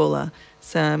brain, footballer,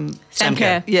 Sam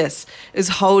Kerr. Yes, is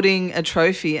holding a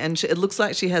trophy, and it looks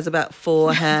like she has about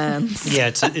 4 hands. Yeah,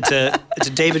 it's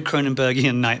a David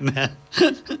Cronenbergian nightmare.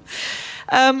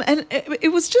 And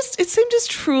it seemed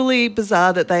just truly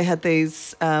bizarre that they had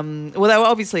these, they were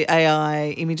obviously AI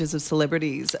images of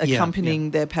celebrities accompanying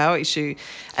their power issue.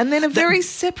 And then a very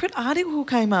separate article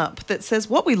came up that says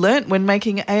what we learnt when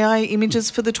making AI images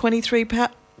for the 23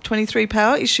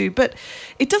 power issue, but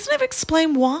it doesn't ever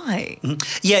explain why.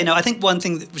 Yeah, no, I think one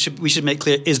thing that we should make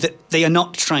clear is that they are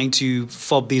not trying to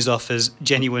fob these off as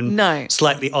genuine,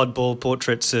 slightly oddball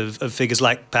portraits of figures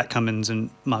like Pat Cummins and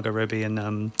Margot Robbie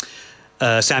and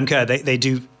Sam Kerr. They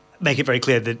do make it very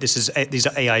clear that these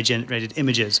are AI-generated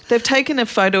images. They've taken a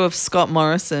photo of Scott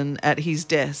Morrison at his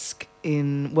desk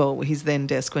his then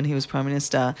desk when he was Prime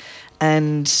Minister,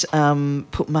 and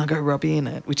put Margot Robbie in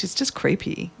it, which is just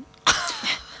creepy.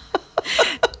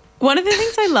 One of the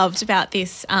things I loved about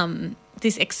this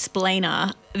this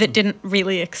explainer that didn't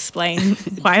really explain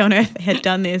why on earth they had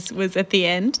done this was at the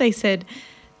end. They said,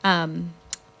 how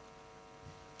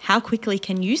quickly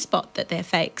can you spot that they're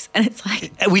fakes? And it's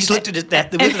like... We just looked at it,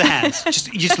 with the hands.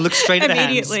 You just look straight at the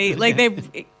hands. Immediately.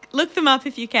 They look them up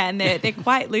if you can. They're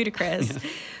quite ludicrous. Yeah.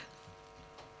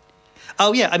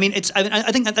 Oh, yeah. I mean,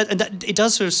 I think that it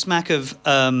does sort of smack of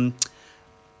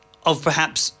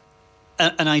perhaps...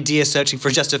 an idea searching for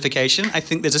a justification. I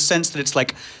think there's a sense that it's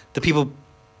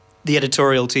the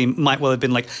editorial team might well have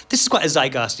been this is quite a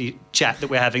zeitgeisty chat that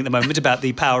we're having at the moment about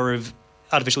the power of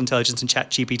artificial intelligence and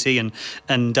ChatGPT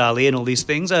and DALL-E and all these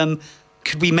things.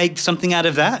 Could we make something out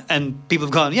of that? And people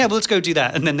have gone, yeah, well, let's go do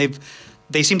that. And then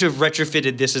they seem to have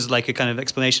retrofitted this as a kind of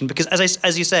explanation because,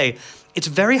 as you say, it's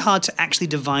very hard to actually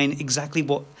divine exactly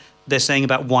what they're saying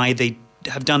about why they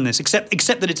have done this, except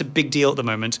that it's a big deal at the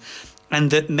moment. And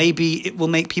that maybe it will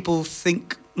make people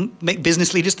make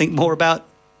business leaders think more about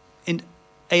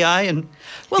AI and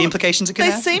the implications it could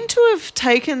have. They seem to have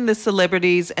taken the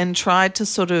celebrities and tried to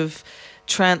sort of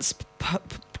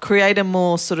create a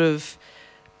more sort of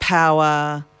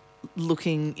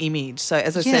power-looking image. So,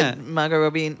 as I said, Margot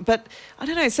Robbie. But, I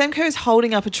don't know, Sam Kerr is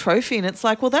holding up a trophy and it's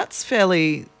well, that's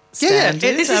fairly... standard.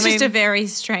 This is just a very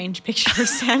strange picture of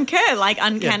Sam Kerr,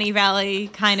 Uncanny Valley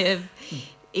kind of...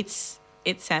 It's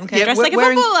Sam Kerr dressed like a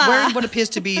footballer. Wearing what appears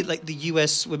to be the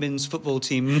US women's football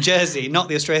team jersey, not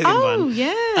the Australian one. Oh,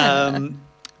 yeah.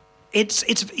 It's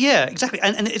exactly.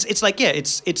 And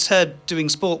it's her doing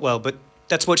sport well, but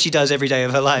That's what she dodoes every day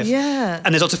of her life. Yeah.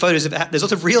 And there's lots of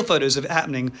real photos of it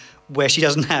happening where she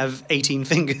doesn't have 18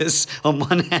 fingers on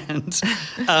one hand.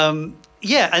 And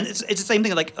it's the same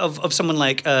thing like of someone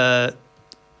like Margot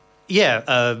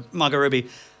Robbie.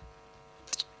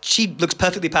 She looks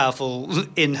perfectly powerful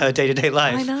in her day-to-day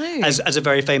life. I know. As a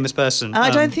very famous person.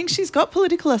 I don't think she's got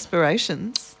political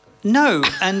aspirations. No,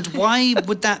 and why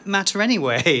would that matter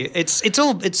anyway? It's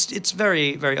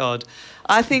very, very odd.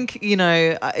 I think,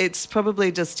 it's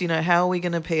probably just, how are we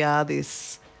going to PR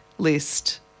this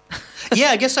list? Yeah,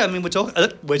 I guess so. I mean, we're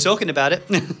talking about it.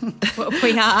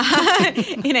 We are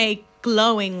in a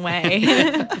glowing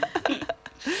way.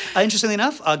 Interestingly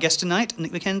enough, our guest tonight,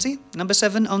 Nick McKenzie, number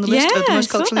 7 on the list of the most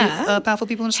culturally powerful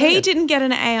people in Australia. He didn't get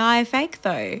an AI fake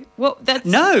though. Well,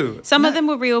 Some of them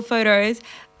were real photos.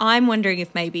 I'm wondering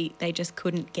if maybe they just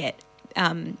couldn't get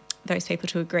those people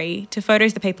to agree to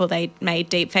photos, the people they made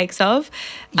deep fakes of.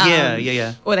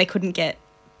 Yeah. Or they couldn't get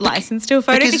licensed to a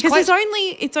photo because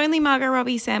it's only Margot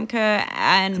Robbie, Sam Kerr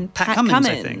and Pat Cummins,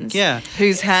 I think. Yeah.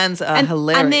 Whose hands are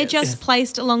hilarious. And they're just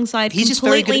placed alongside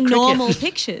completely normal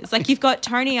pictures. Like you've got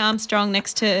Tony Armstrong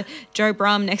next to Joe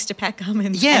Brumm next to Pat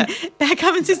Cummins. Yeah. And Pat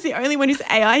Cummins is the only one who's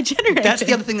AI generated. That's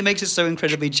the other thing that makes it so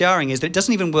incredibly jarring is that it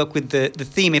doesn't even work with the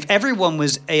theme. If everyone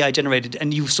was AI generated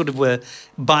and you sort of were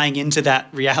buying into that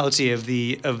reality of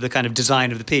the kind of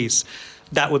design of the piece,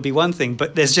 that would be one thing.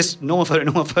 But there's just normal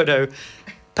photo.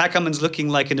 Pat Cummins looking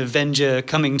like an Avenger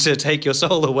coming to take your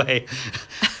soul away.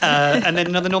 And then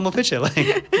another normal picture.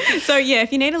 So,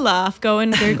 if you need a laugh, go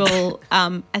and Google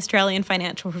Australian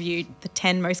Financial Review, the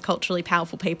 10 most culturally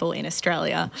powerful people in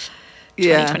Australia,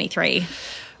 2023.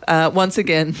 Once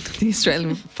again, the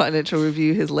Australian Financial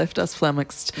Review has left us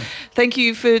flummoxed. Thank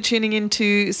you for tuning in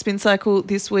to Spin Cycle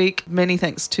this week. Many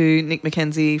thanks to Nick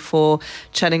McKenzie for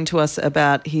chatting to us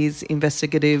about his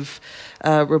investigative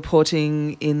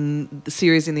reporting in the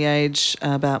series in The Age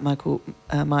about Mike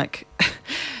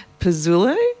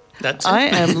Pezzullo. That's it. I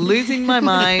am losing my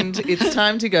mind. It's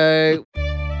time to go.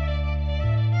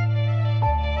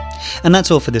 And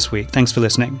that's all for this week. Thanks for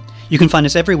listening. You can find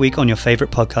us every week on your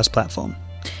favourite podcast platform.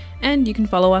 And you can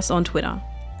follow us on Twitter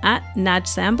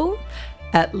 @NadSamble,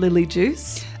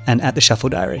 @LilyJuice, and @The Shuffle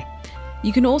Diary.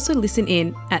 You can also listen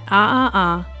in at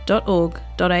rrr.org.au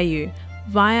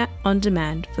via On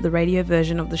Demand for the radio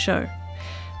version of the show.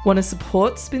 Want to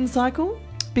support Spin Cycle?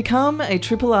 Become a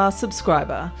Triple R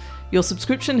subscriber. Your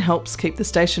subscription helps keep the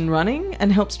station running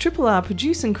and helps Triple R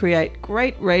produce and create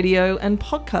great radio and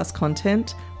podcast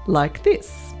content like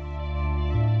this.